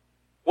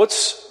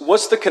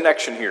 What's the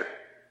connection here?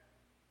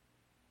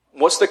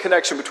 What's the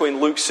connection between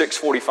Luke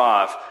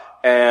 6:45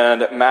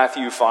 and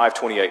Matthew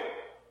 5:28?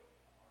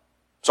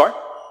 Sorry?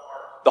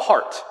 The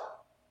heart.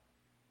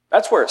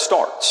 That's where it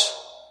starts.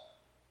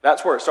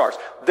 That's where it starts.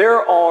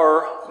 There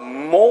are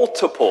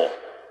multiple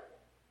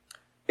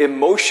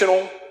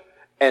emotional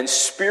and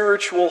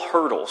spiritual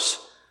hurdles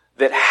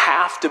that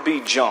have to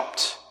be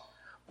jumped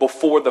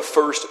before the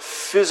first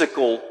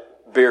physical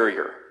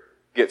barrier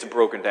gets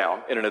broken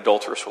down in an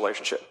adulterous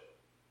relationship.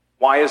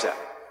 Why is that?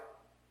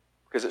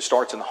 Because it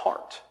starts in the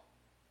heart.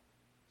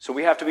 So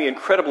we have to be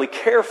incredibly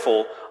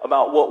careful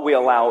about what we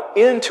allow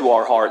into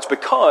our hearts,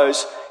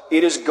 because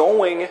it is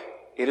going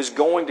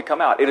to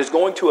come out. It is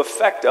going to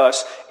affect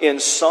us in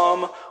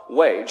some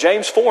way.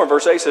 James 4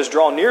 verse 8 says,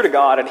 "Draw near to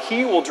God, and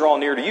He will draw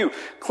near to you.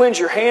 Cleanse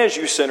your hands,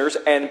 you sinners,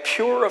 and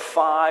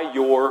purify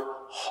your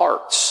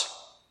hearts."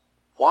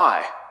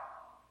 Why?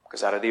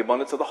 Because out of the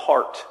abundance of the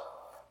heart,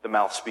 the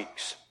mouth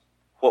speaks.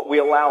 What we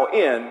allow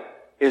in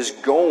is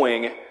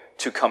going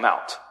to come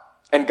out.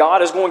 And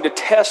God is going to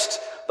test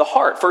the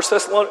heart.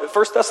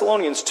 1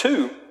 Thessalonians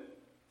 2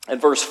 and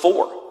verse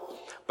 4.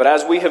 "But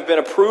as we have been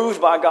approved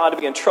by God to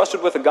be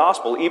entrusted with the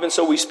gospel, even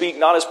so we speak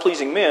not as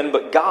pleasing men,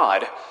 but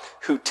God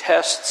who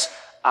tests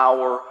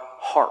our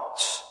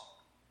hearts."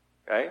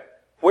 Okay?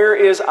 Where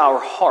is our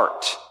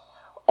heart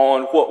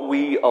on what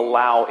we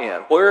allow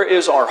in? Where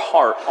is our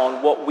heart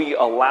on what we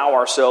allow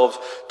ourselves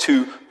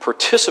to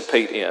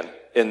participate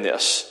in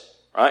this?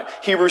 Right?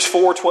 Hebrews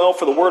 4:12,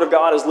 "For the word of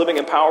God is living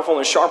and powerful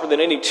and sharper than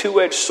any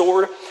two-edged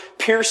sword,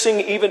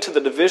 piercing even to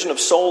the division of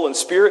soul and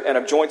spirit and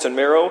of joints and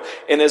marrow,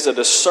 and is a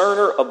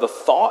discerner of the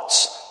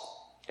thoughts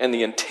and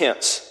the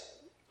intents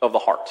of the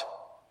heart."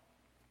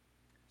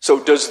 So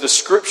does the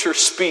Scripture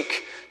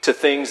speak to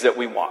things that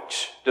we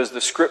watch? Does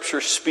the Scripture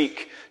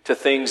speak to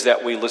things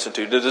that we listen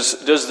to?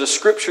 Does the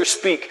Scripture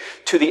speak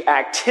to the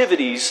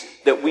activities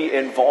that we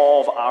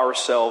involve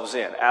ourselves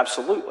in?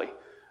 Absolutely.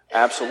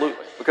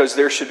 Absolutely. Because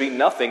there should be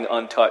nothing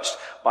untouched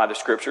by the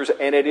Scriptures,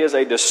 and it is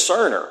a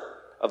discerner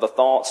of the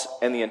thoughts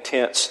and the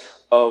intents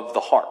of the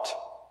heart.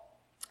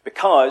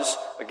 Because,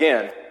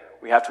 again,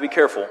 we have to be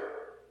careful.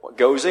 What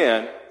goes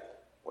in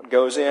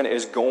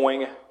is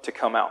going to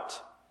come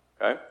out.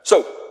 Okay?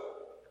 So,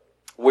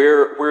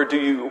 where do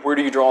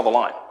you draw the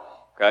line?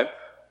 Okay?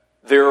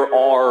 There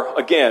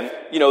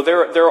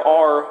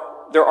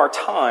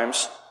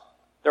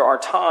are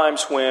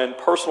times when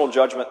personal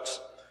judgments,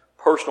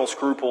 personal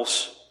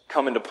scruples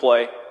come into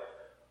play,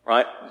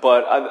 right?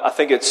 But I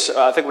think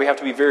we have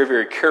to be very,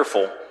 very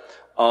careful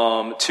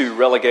to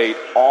relegate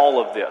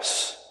all of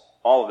this.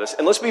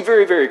 And let's be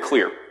very, very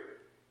clear.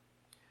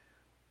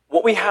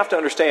 What we have to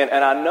understand,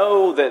 and I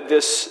know that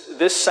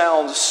this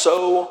sounds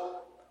so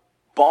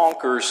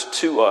bonkers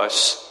to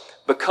us,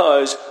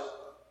 because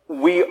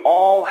we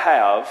all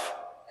have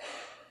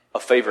a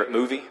favorite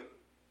movie.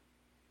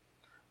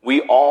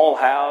 We all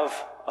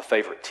have a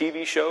favorite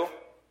TV show.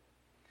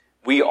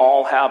 We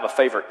all have a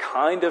favorite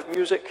kind of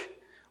music.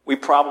 We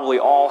probably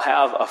all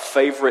have a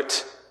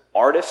favorite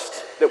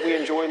artist that we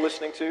enjoy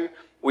listening to.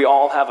 We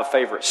all have a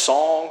favorite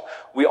song.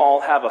 We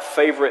all have a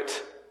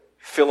favorite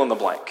fill in the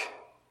blank,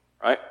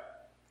 right?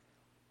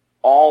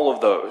 All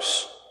of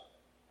those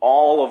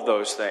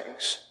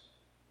things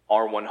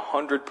are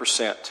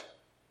 100%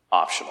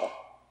 optional.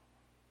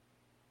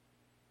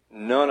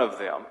 None of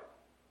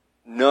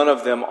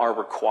them are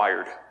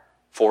required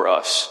for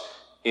us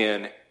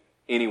in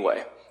any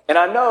way. And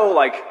I know,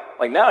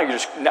 now you're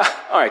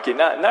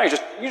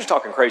just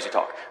talking crazy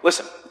talk.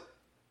 Listen,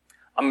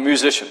 I'm a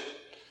musician,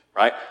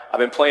 right? I've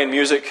been playing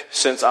music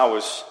since I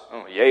was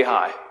yay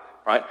high,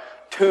 right?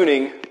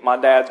 Tuning my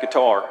dad's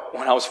guitar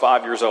when I was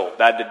 5 years old.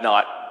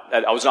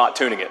 I was not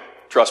tuning it.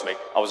 Trust me,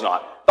 I was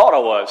not. Thought I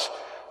was,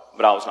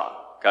 but I was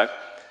not. Okay?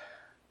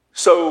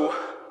 So,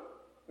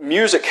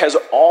 music has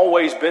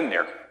always been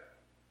there.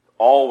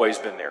 Always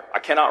been there. I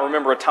cannot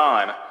remember a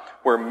time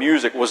where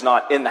music was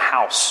not in the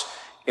house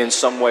in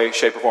some way,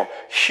 shape, or form.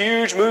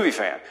 Huge movie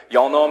fan.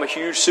 Y'all know I'm a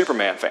huge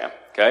Superman fan.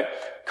 Okay?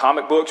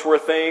 Comic books were a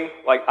thing.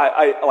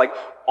 I like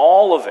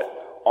all of it.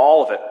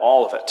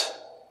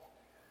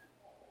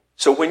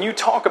 So when you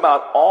talk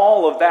about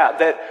all of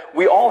that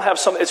we all have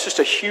it's just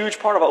a huge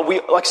part of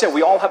it. Like I said,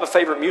 we all have a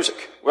favorite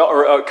music,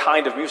 or a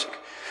kind of music.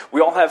 We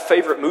all have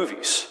favorite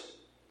movies,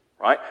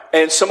 right?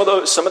 And some of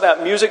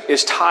that music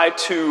is tied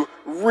to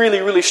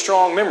really, really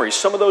strong memories.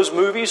 Some of those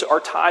movies are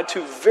tied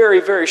to very,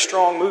 very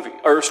strong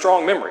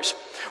memories.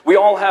 We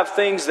all have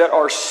things that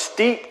are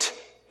steeped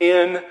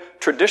in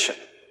tradition,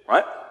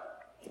 right?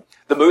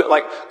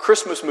 Like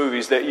Christmas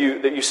movies that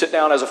you sit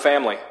down as a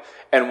family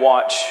and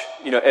watch,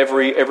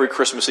 every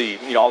Christmas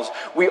Eve.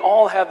 We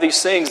all have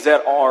these things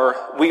that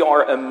we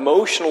are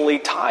emotionally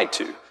tied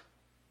to.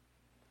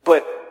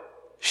 But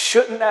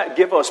shouldn't that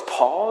give us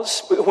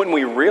pause when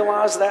we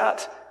realize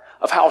that,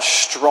 of how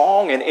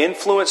strong an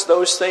influence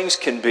those things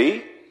can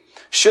be?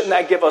 Shouldn't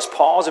that give us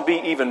pause and be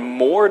even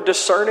more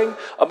discerning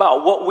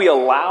about what we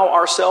allow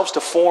ourselves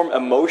to form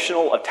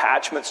emotional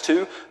attachments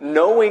to,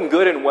 knowing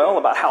good and well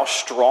about how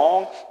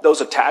strong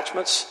those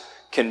attachments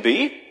can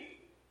be?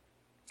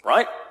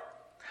 Right?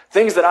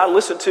 Things that I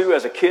listened to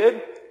as a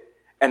kid,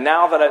 and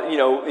now that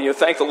I,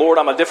 thank the Lord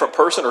I'm a different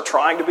person, or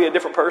trying to be a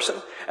different person,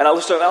 and I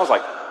listened to it and I was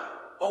like,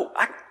 oh,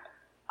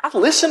 I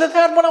listened to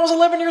that when I was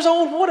 11 years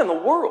old? What in the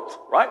world,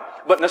 right?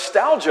 But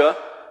nostalgia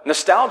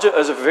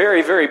is a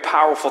very, very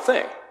powerful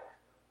thing,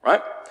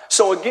 right?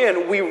 So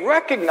again, we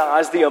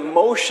recognize the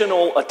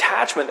emotional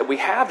attachment that we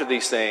have to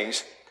these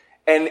things,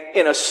 and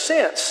in a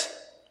sense,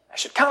 that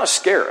should kind of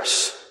scare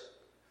us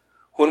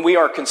when we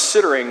are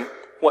considering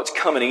what's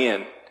coming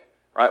in,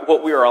 right?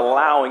 What we are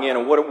allowing in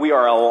and what we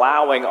are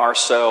allowing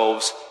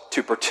ourselves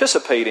to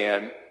participate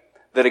in,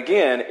 that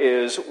again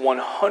is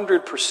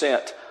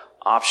 100%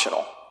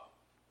 optional.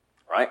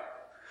 Right?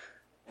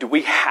 Do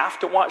we have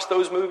to watch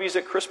those movies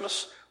at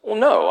Christmas? Well,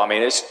 no. I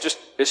mean, it's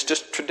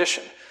just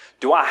tradition.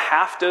 Do I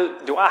have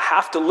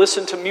to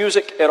listen to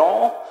music at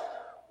all?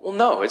 Well,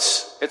 no.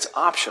 It's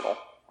optional.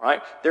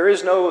 Right? There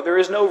is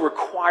no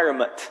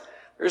requirement.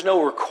 There's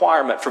no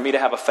requirement for me to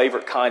have a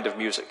favorite kind of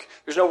music.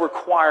 There's no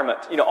requirement.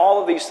 All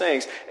of these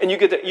things, and you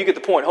get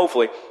the point.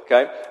 Hopefully,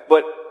 okay.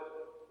 But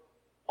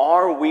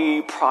are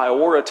we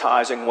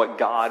prioritizing what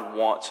God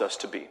wants us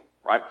to be?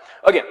 Right?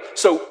 Again,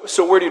 so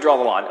where do you draw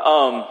the line?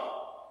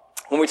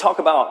 When we talk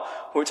about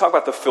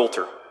the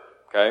filter,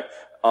 okay,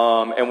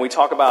 and we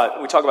talk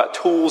about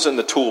tools in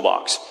the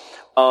toolbox.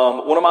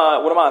 One of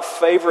my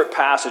favorite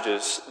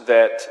passages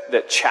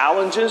that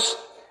challenges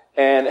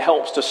and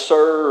helps to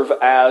serve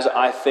as,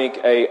 I think,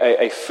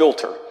 a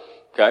filter.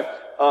 Okay,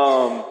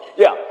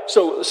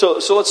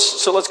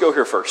 So let's go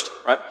here first,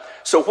 right?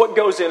 So what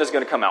goes in is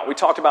going to come out. We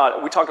talked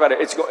about it.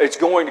 It's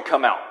going to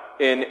come out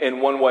in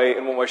one way,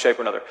 shape,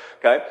 or another.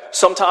 Okay.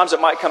 Sometimes it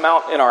might come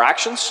out in our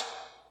actions,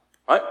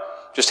 right?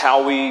 Just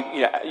how we,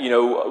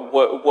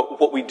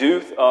 what we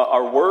do,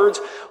 our words.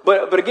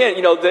 But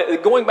again,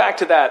 going back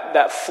to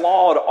that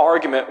flawed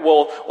argument.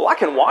 Well, I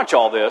can watch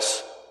all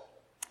this.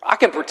 I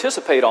can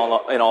participate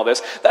in all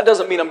this. That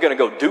doesn't mean I'm going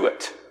to go do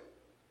it.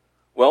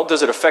 Well,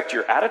 does it affect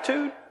your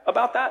attitude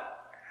about that?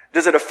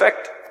 Does it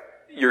affect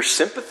your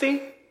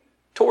sympathy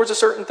towards a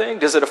certain thing?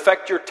 Does it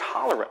affect your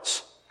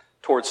tolerance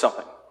towards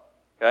something?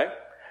 Okay?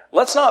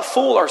 Let's not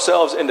fool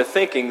ourselves into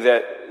thinking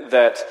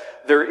that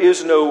there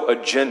is no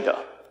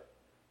agenda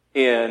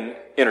in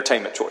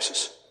entertainment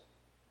choices.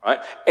 Right?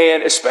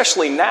 And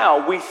especially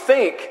now, we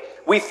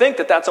think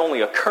that that's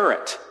only a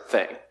current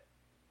thing.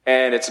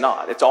 And it's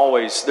not.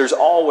 There's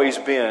always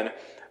been,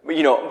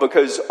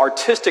 because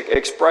artistic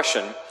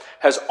expression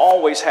has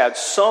always had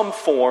some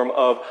form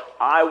of,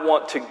 I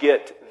want to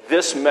get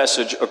this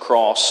message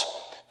across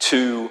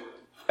to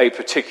a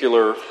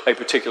particular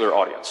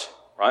audience,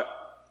 right?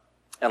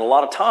 And a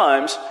lot of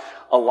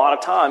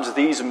times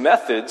these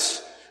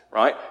methods,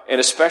 right, and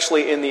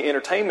especially in the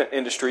entertainment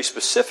industry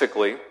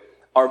specifically,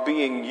 are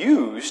being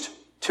used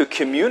to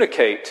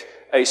communicate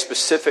a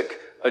specific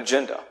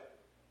agenda,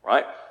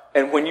 right?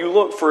 And when you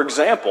look, for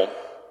example,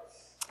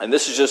 and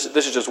this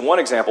is just one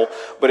example,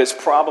 but it's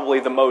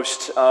probably the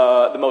most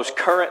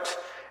current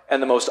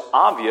and the most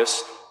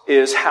obvious,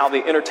 is how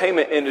the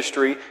entertainment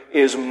industry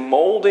is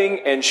molding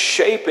and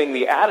shaping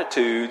the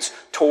attitudes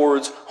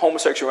towards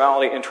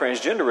homosexuality and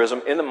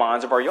transgenderism in the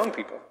minds of our young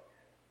people.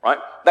 Right?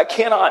 That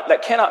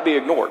cannot be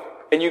ignored.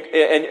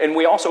 And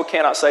we also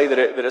cannot say that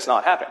it's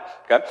not happening.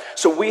 Okay?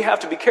 So we have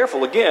to be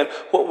careful, again,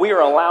 what we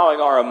are allowing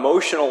our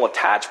emotional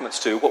attachments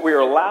to, what we are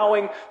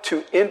allowing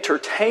to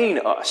entertain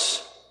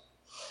us.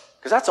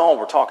 Because that's all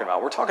we're talking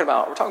about. We're talking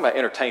about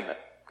entertainment.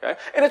 Okay?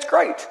 And it's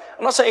great.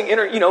 I'm not saying,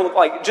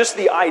 just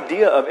the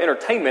idea of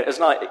entertainment is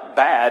not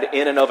bad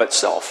in and of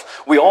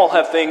itself. We all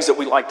have things that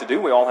we like to do.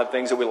 We all have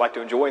things that we like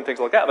to enjoy and things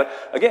like that. But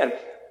again,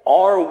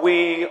 are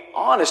we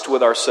honest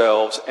with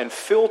ourselves and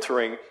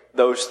filtering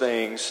those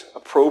things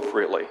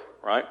appropriately,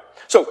 right?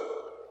 So,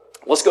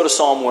 let's go to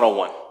Psalm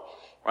 101.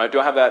 Right? Do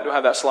I have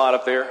that slide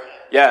up there?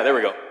 Yeah, there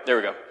we go.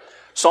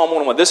 Psalm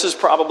 101. This is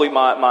probably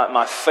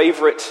my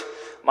favorite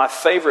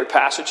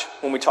passage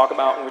when we talk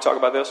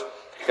about this.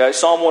 Okay,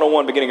 Psalm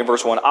 101, beginning in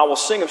verse 1. I will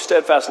sing of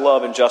steadfast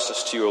love and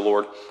justice to you, O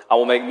Lord. I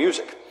will make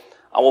music.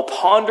 I will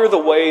ponder the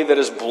way that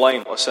is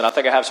blameless. And I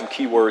think I have some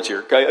key words here.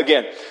 Okay,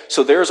 again,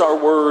 so there's our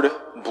word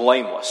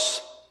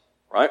blameless,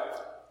 right?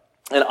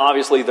 And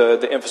obviously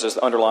the emphasis,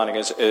 the underlining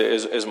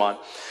is mine.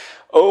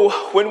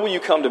 Oh, when will you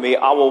come to me?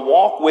 I will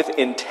walk with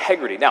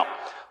integrity. Now,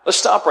 let's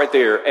stop right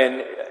there.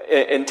 And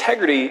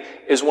integrity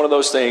is one of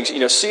those things,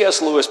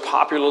 C.S. Lewis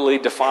popularly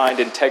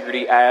defined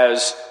integrity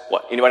as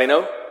what? Anybody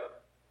know?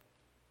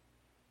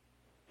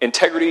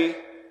 Integrity.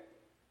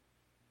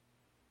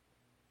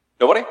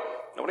 Nobody?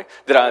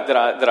 Did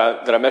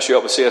I mess you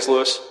up with C.S.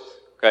 Lewis?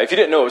 Okay. If you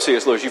didn't know it was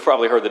C.S. Lewis, you've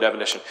probably heard the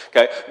definition.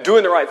 Okay.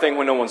 Doing the right thing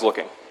when no one's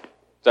looking.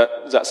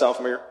 Does that sound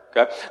familiar?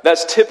 Okay.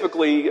 That's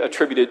typically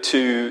attributed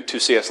to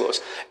C.S.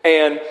 Lewis.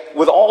 And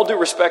with all due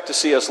respect to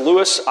C.S.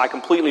 Lewis, I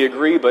completely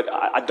agree, but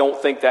I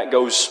don't think that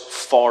goes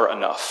far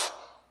enough,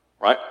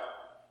 right?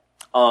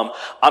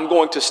 I'm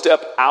going to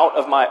step out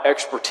of my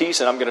expertise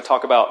and I'm going to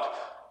talk about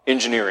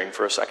engineering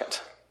for a second,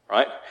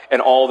 right?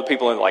 And all the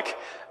people in like,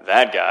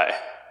 that guy,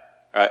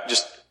 right?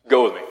 Just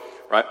go with me,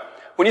 right?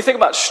 When you think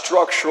about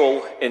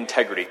structural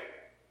integrity,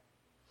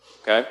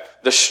 okay,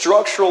 the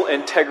structural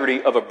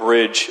integrity of a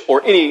bridge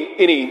or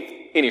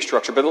any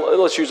structure, but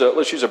let's use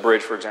a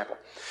bridge for example.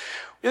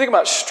 You think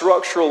about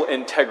structural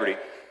integrity,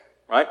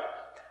 right?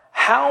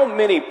 How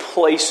many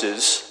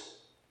places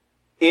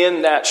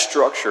in that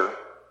structure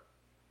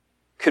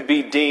could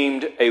be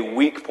deemed a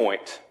weak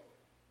point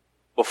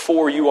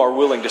before you are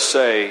willing to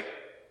say,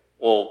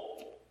 well,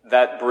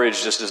 that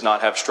bridge just does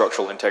not have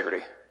structural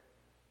integrity?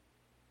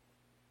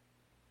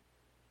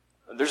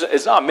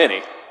 It's not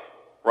many,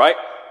 right?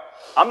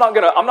 I'm not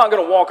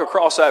gonna walk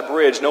across that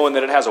bridge knowing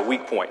that it has a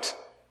weak point,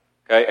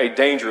 okay, a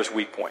dangerous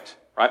weak point,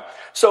 right?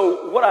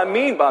 So what I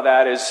mean by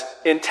that is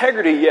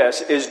integrity,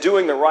 yes, is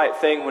doing the right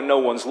thing when no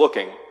one's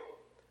looking,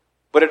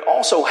 but it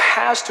also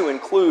has to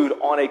include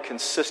on a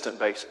consistent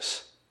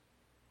basis,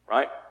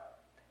 right?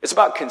 It's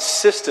about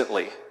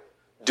consistently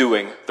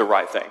doing the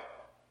right thing.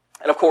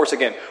 And of course,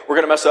 again, we're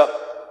going to mess up,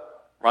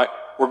 right?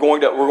 We're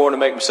going to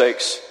make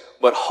mistakes,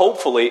 but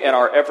hopefully in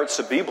our efforts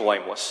to be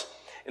blameless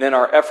and in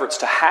our efforts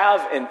to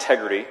have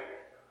integrity,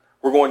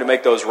 we're going to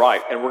make those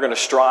right. And we're going to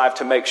strive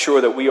to make sure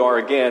that we are,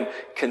 again,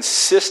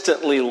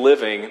 consistently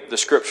living the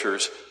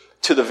scriptures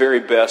to the very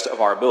best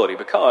of our ability,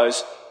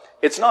 because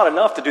it's not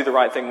enough to do the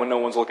right thing when no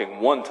one's looking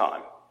one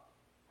time,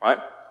 right?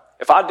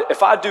 If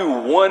I do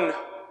one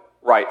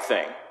right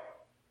thing,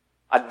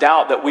 I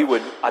doubt that we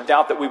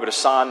would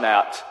assign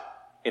that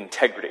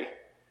integrity,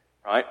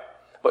 right?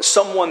 But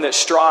someone that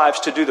strives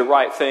to do the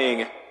right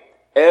thing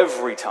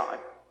every time,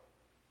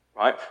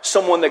 right?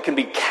 Someone that can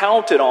be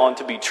counted on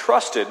to be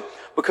trusted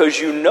because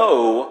you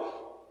know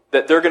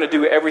that they're going to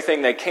do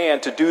everything they can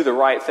to do the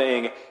right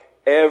thing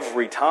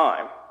every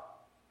time.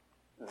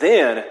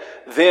 Then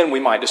we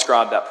might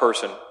describe that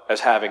person as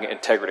having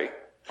integrity,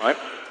 right?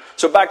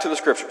 So back to the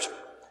scriptures.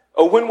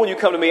 Oh, when will you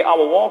come to me? I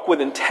will walk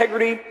with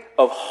integrity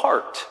of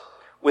heart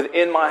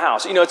within my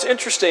house. You know, it's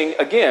interesting.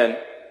 Again,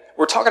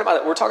 we're talking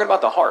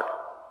about the heart,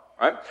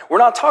 right? We're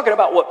not talking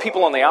about what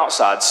people on the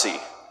outside see,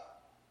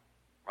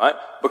 right?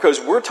 Because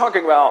we're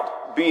talking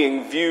about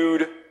being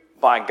viewed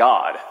by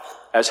God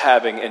as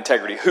having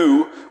integrity,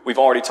 who we've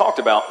already talked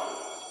about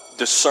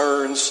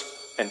discerns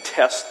and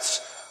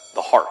tests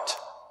the heart,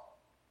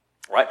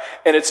 right?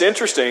 And it's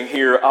interesting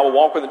here. I will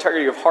walk with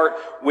integrity of heart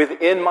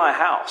within my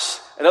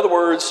house. In other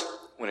words,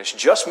 when it's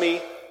just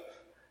me,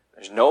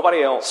 there's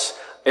nobody else.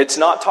 It's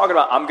not talking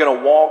about I'm going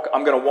to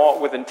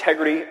walk with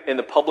integrity in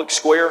the public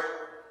square,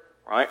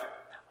 right?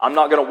 I'm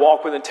not going to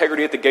walk with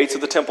integrity at the gates of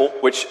the temple,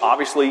 which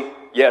obviously,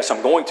 yes,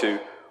 I'm going to,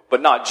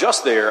 but not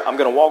just there. I'm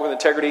going to walk with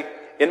integrity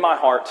in my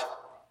heart,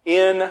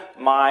 in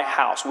my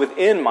house,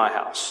 within my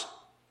house,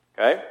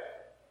 okay?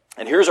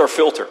 And here's our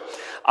filter.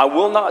 I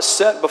will not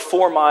set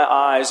before my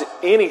eyes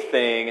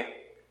anything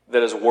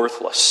that is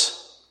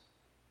worthless,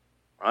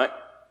 right?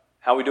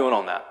 How are we doing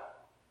on that?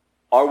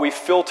 Are we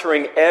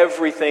filtering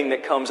everything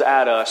that comes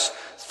at us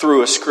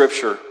through a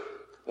scripture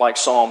like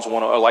Psalm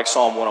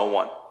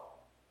 101?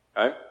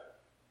 Okay?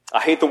 I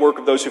hate the work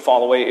of those who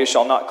fall away. It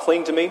shall not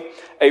cling to me.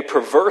 A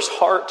perverse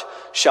heart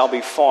shall be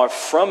far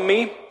from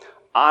me.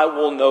 I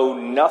will know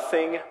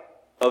nothing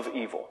of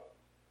evil.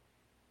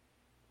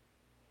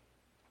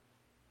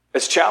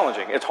 It's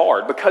challenging. It's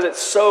hard because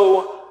it's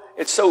so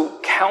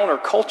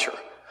counterculture.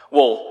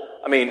 Well,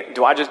 I mean,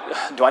 do I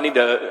need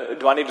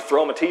to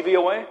throw my TV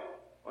away?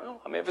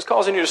 Well, I mean, if it's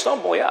causing you to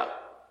stumble, yeah.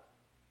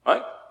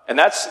 Right? And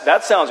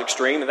that sounds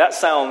extreme, and that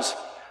sounds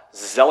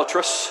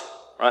zealotous.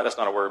 Right? That's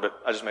not a word, but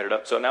I just made it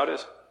up, so now it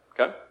is.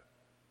 Okay?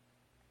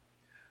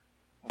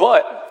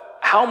 But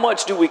how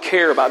much do we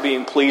care about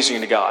being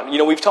pleasing to God? You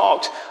know, we've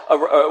talked,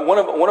 one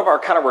of our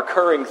kind of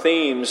recurring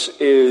themes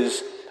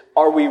is,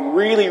 are we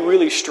really,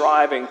 really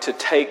striving to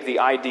take the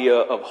idea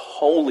of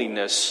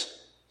holiness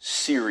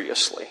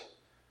seriously?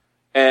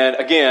 And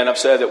again, I've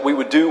said that we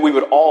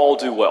would all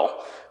do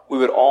well. We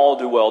would all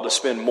do well to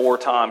spend more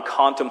time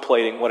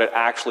contemplating what it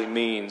actually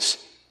means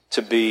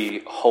to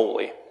be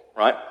holy,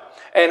 right?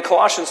 And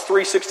Colossians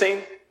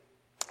 3:16,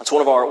 that's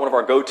one of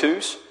our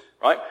go-tos,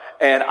 right?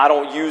 And I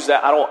don't use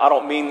that. I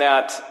don't mean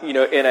that, you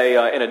know, in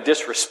a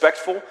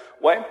disrespectful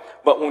way.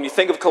 But when you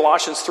think of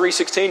Colossians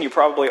 3:16, you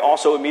probably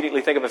also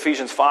immediately think of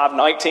Ephesians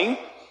 5:19,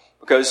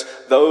 because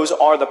those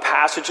are the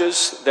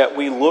passages that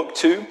we look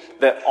to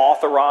that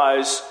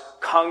authorize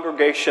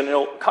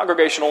congregational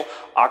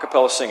a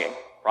cappella singing,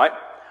 right?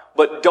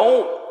 But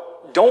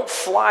don't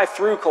fly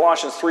through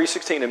Colossians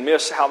 3:16 and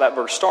miss how that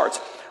verse starts.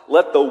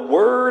 Let the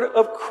word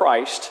of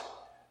Christ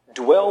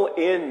dwell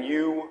in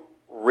you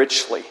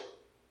richly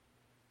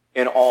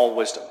in all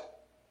wisdom,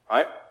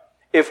 right?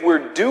 If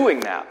we're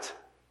doing that,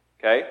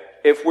 okay,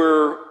 if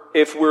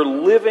we're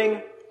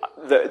living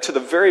to the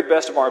very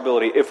best of our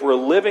ability, if we're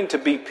living to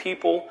be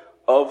people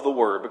of the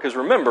Word. Because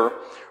remember,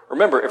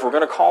 if we're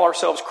going to call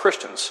ourselves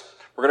Christians,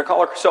 we're going to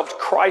call ourselves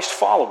Christ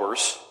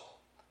followers,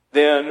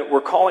 then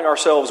we're calling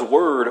ourselves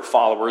Word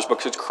followers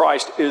because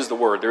Christ is the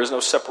Word. There is no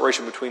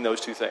separation between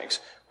those two things,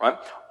 right?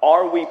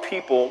 Are we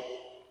people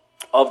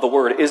of the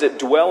Word? Is it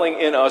dwelling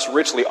in us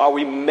richly? Are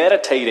we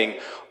meditating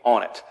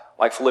on it?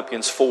 Like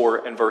Philippians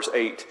 4 and verse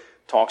 8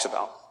 talks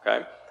about,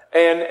 okay?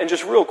 And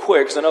just real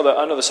quick, because I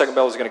know the second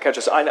bell is going to catch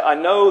us. I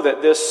know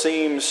that this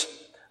seems,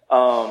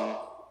 kind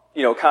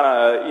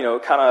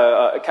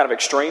of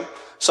extreme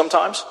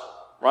sometimes,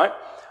 right?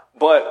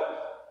 But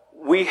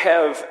we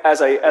have,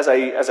 as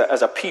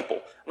a people,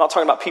 I'm not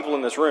talking about people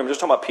in this room, I'm just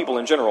talking about people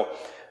in general.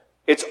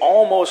 It's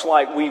almost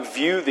like we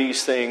view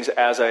these things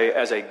as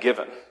a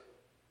given,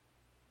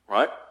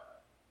 right?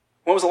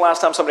 When was the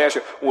last time somebody asked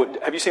you,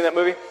 have you seen that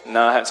movie?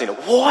 No, I haven't seen it.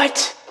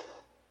 What?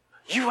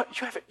 You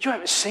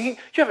haven't seen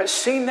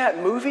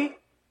that movie?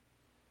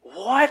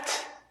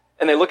 What?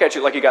 And they look at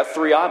you like you got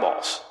 3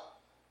 eyeballs,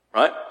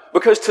 right?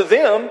 Because to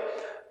them,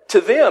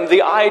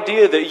 the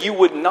idea that you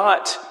would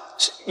not,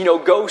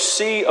 go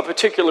see a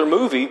particular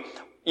movie,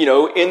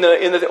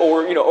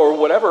 or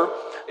whatever,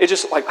 it's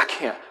just like, I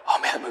can't. Oh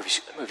man, that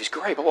movie's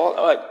great.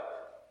 But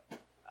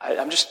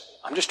I'm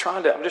just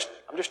trying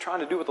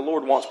to do what the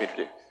Lord wants me to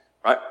do,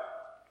 right?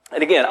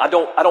 And again, I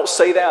don't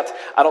say that.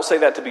 I don't say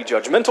that to be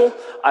judgmental.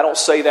 I don't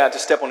say that to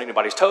step on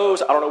anybody's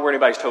toes. I don't know where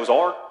anybody's toes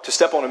are to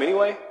step on them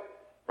anyway,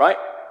 right?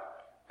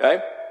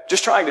 Okay?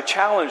 Just trying to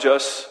challenge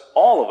us,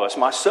 all of us,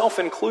 myself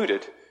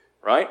included,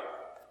 right?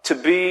 To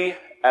be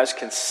as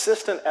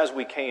consistent as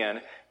we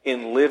can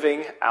in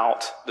living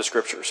out the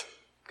Scriptures.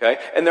 Okay?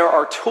 And there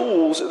are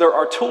tools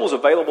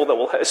available that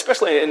will,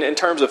 especially in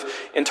terms of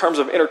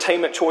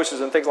entertainment choices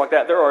and things like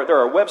that. There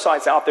are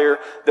websites out there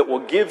that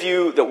will give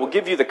you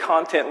the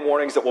content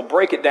warnings, that will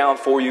break it down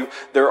for you.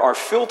 There are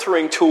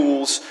filtering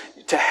tools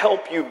to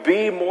help you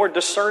be more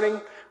discerning,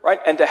 right?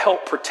 And to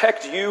help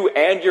protect you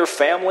and your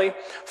family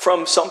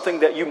from something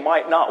that you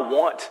might not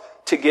want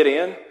to get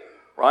in,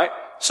 right?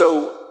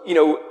 So,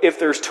 if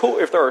there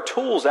are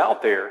tools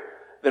out there,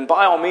 then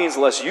by all means,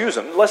 let's use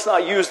them. Let's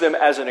not use them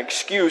as an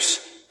excuse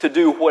to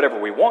do whatever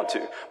we want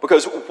to.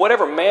 Because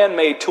whatever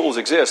man-made tools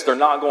exist, they're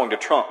not going to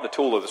trump the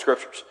tool of the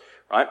Scriptures,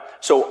 right?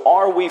 So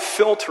are we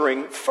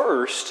filtering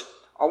first?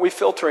 Are we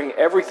filtering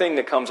everything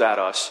that comes at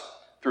us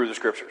through the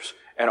Scriptures?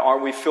 And are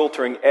we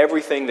filtering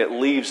everything that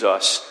leaves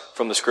us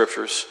from the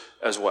Scriptures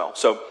as well?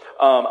 So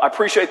I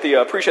appreciate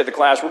the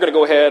class. We're going to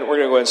go ahead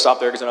and stop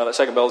there because I know that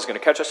second bell is going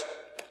to catch us.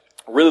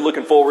 Really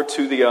looking forward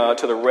to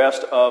the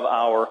rest of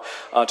our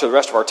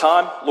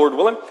time, Lord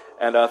willing.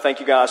 And thank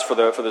you guys for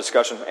the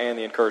discussion and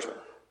the encouragement.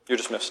 You're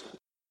dismissed.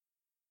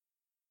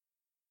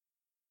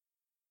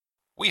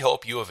 We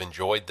hope you have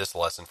enjoyed this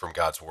lesson from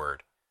God's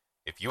Word.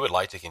 If you would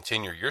like to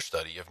continue your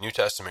study of New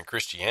Testament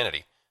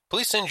Christianity,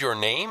 please send your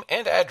name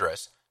and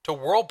address to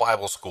World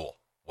Bible School,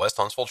 West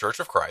Huntsville Church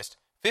of Christ,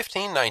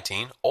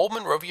 1519 Old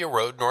Monrovia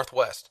Road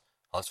Northwest,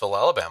 Huntsville,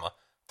 Alabama,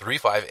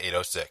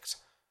 35806.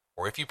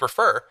 Or if you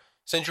prefer,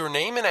 send your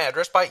name and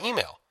address by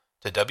email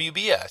to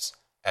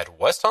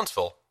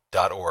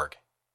wbs@westhuntsville.org.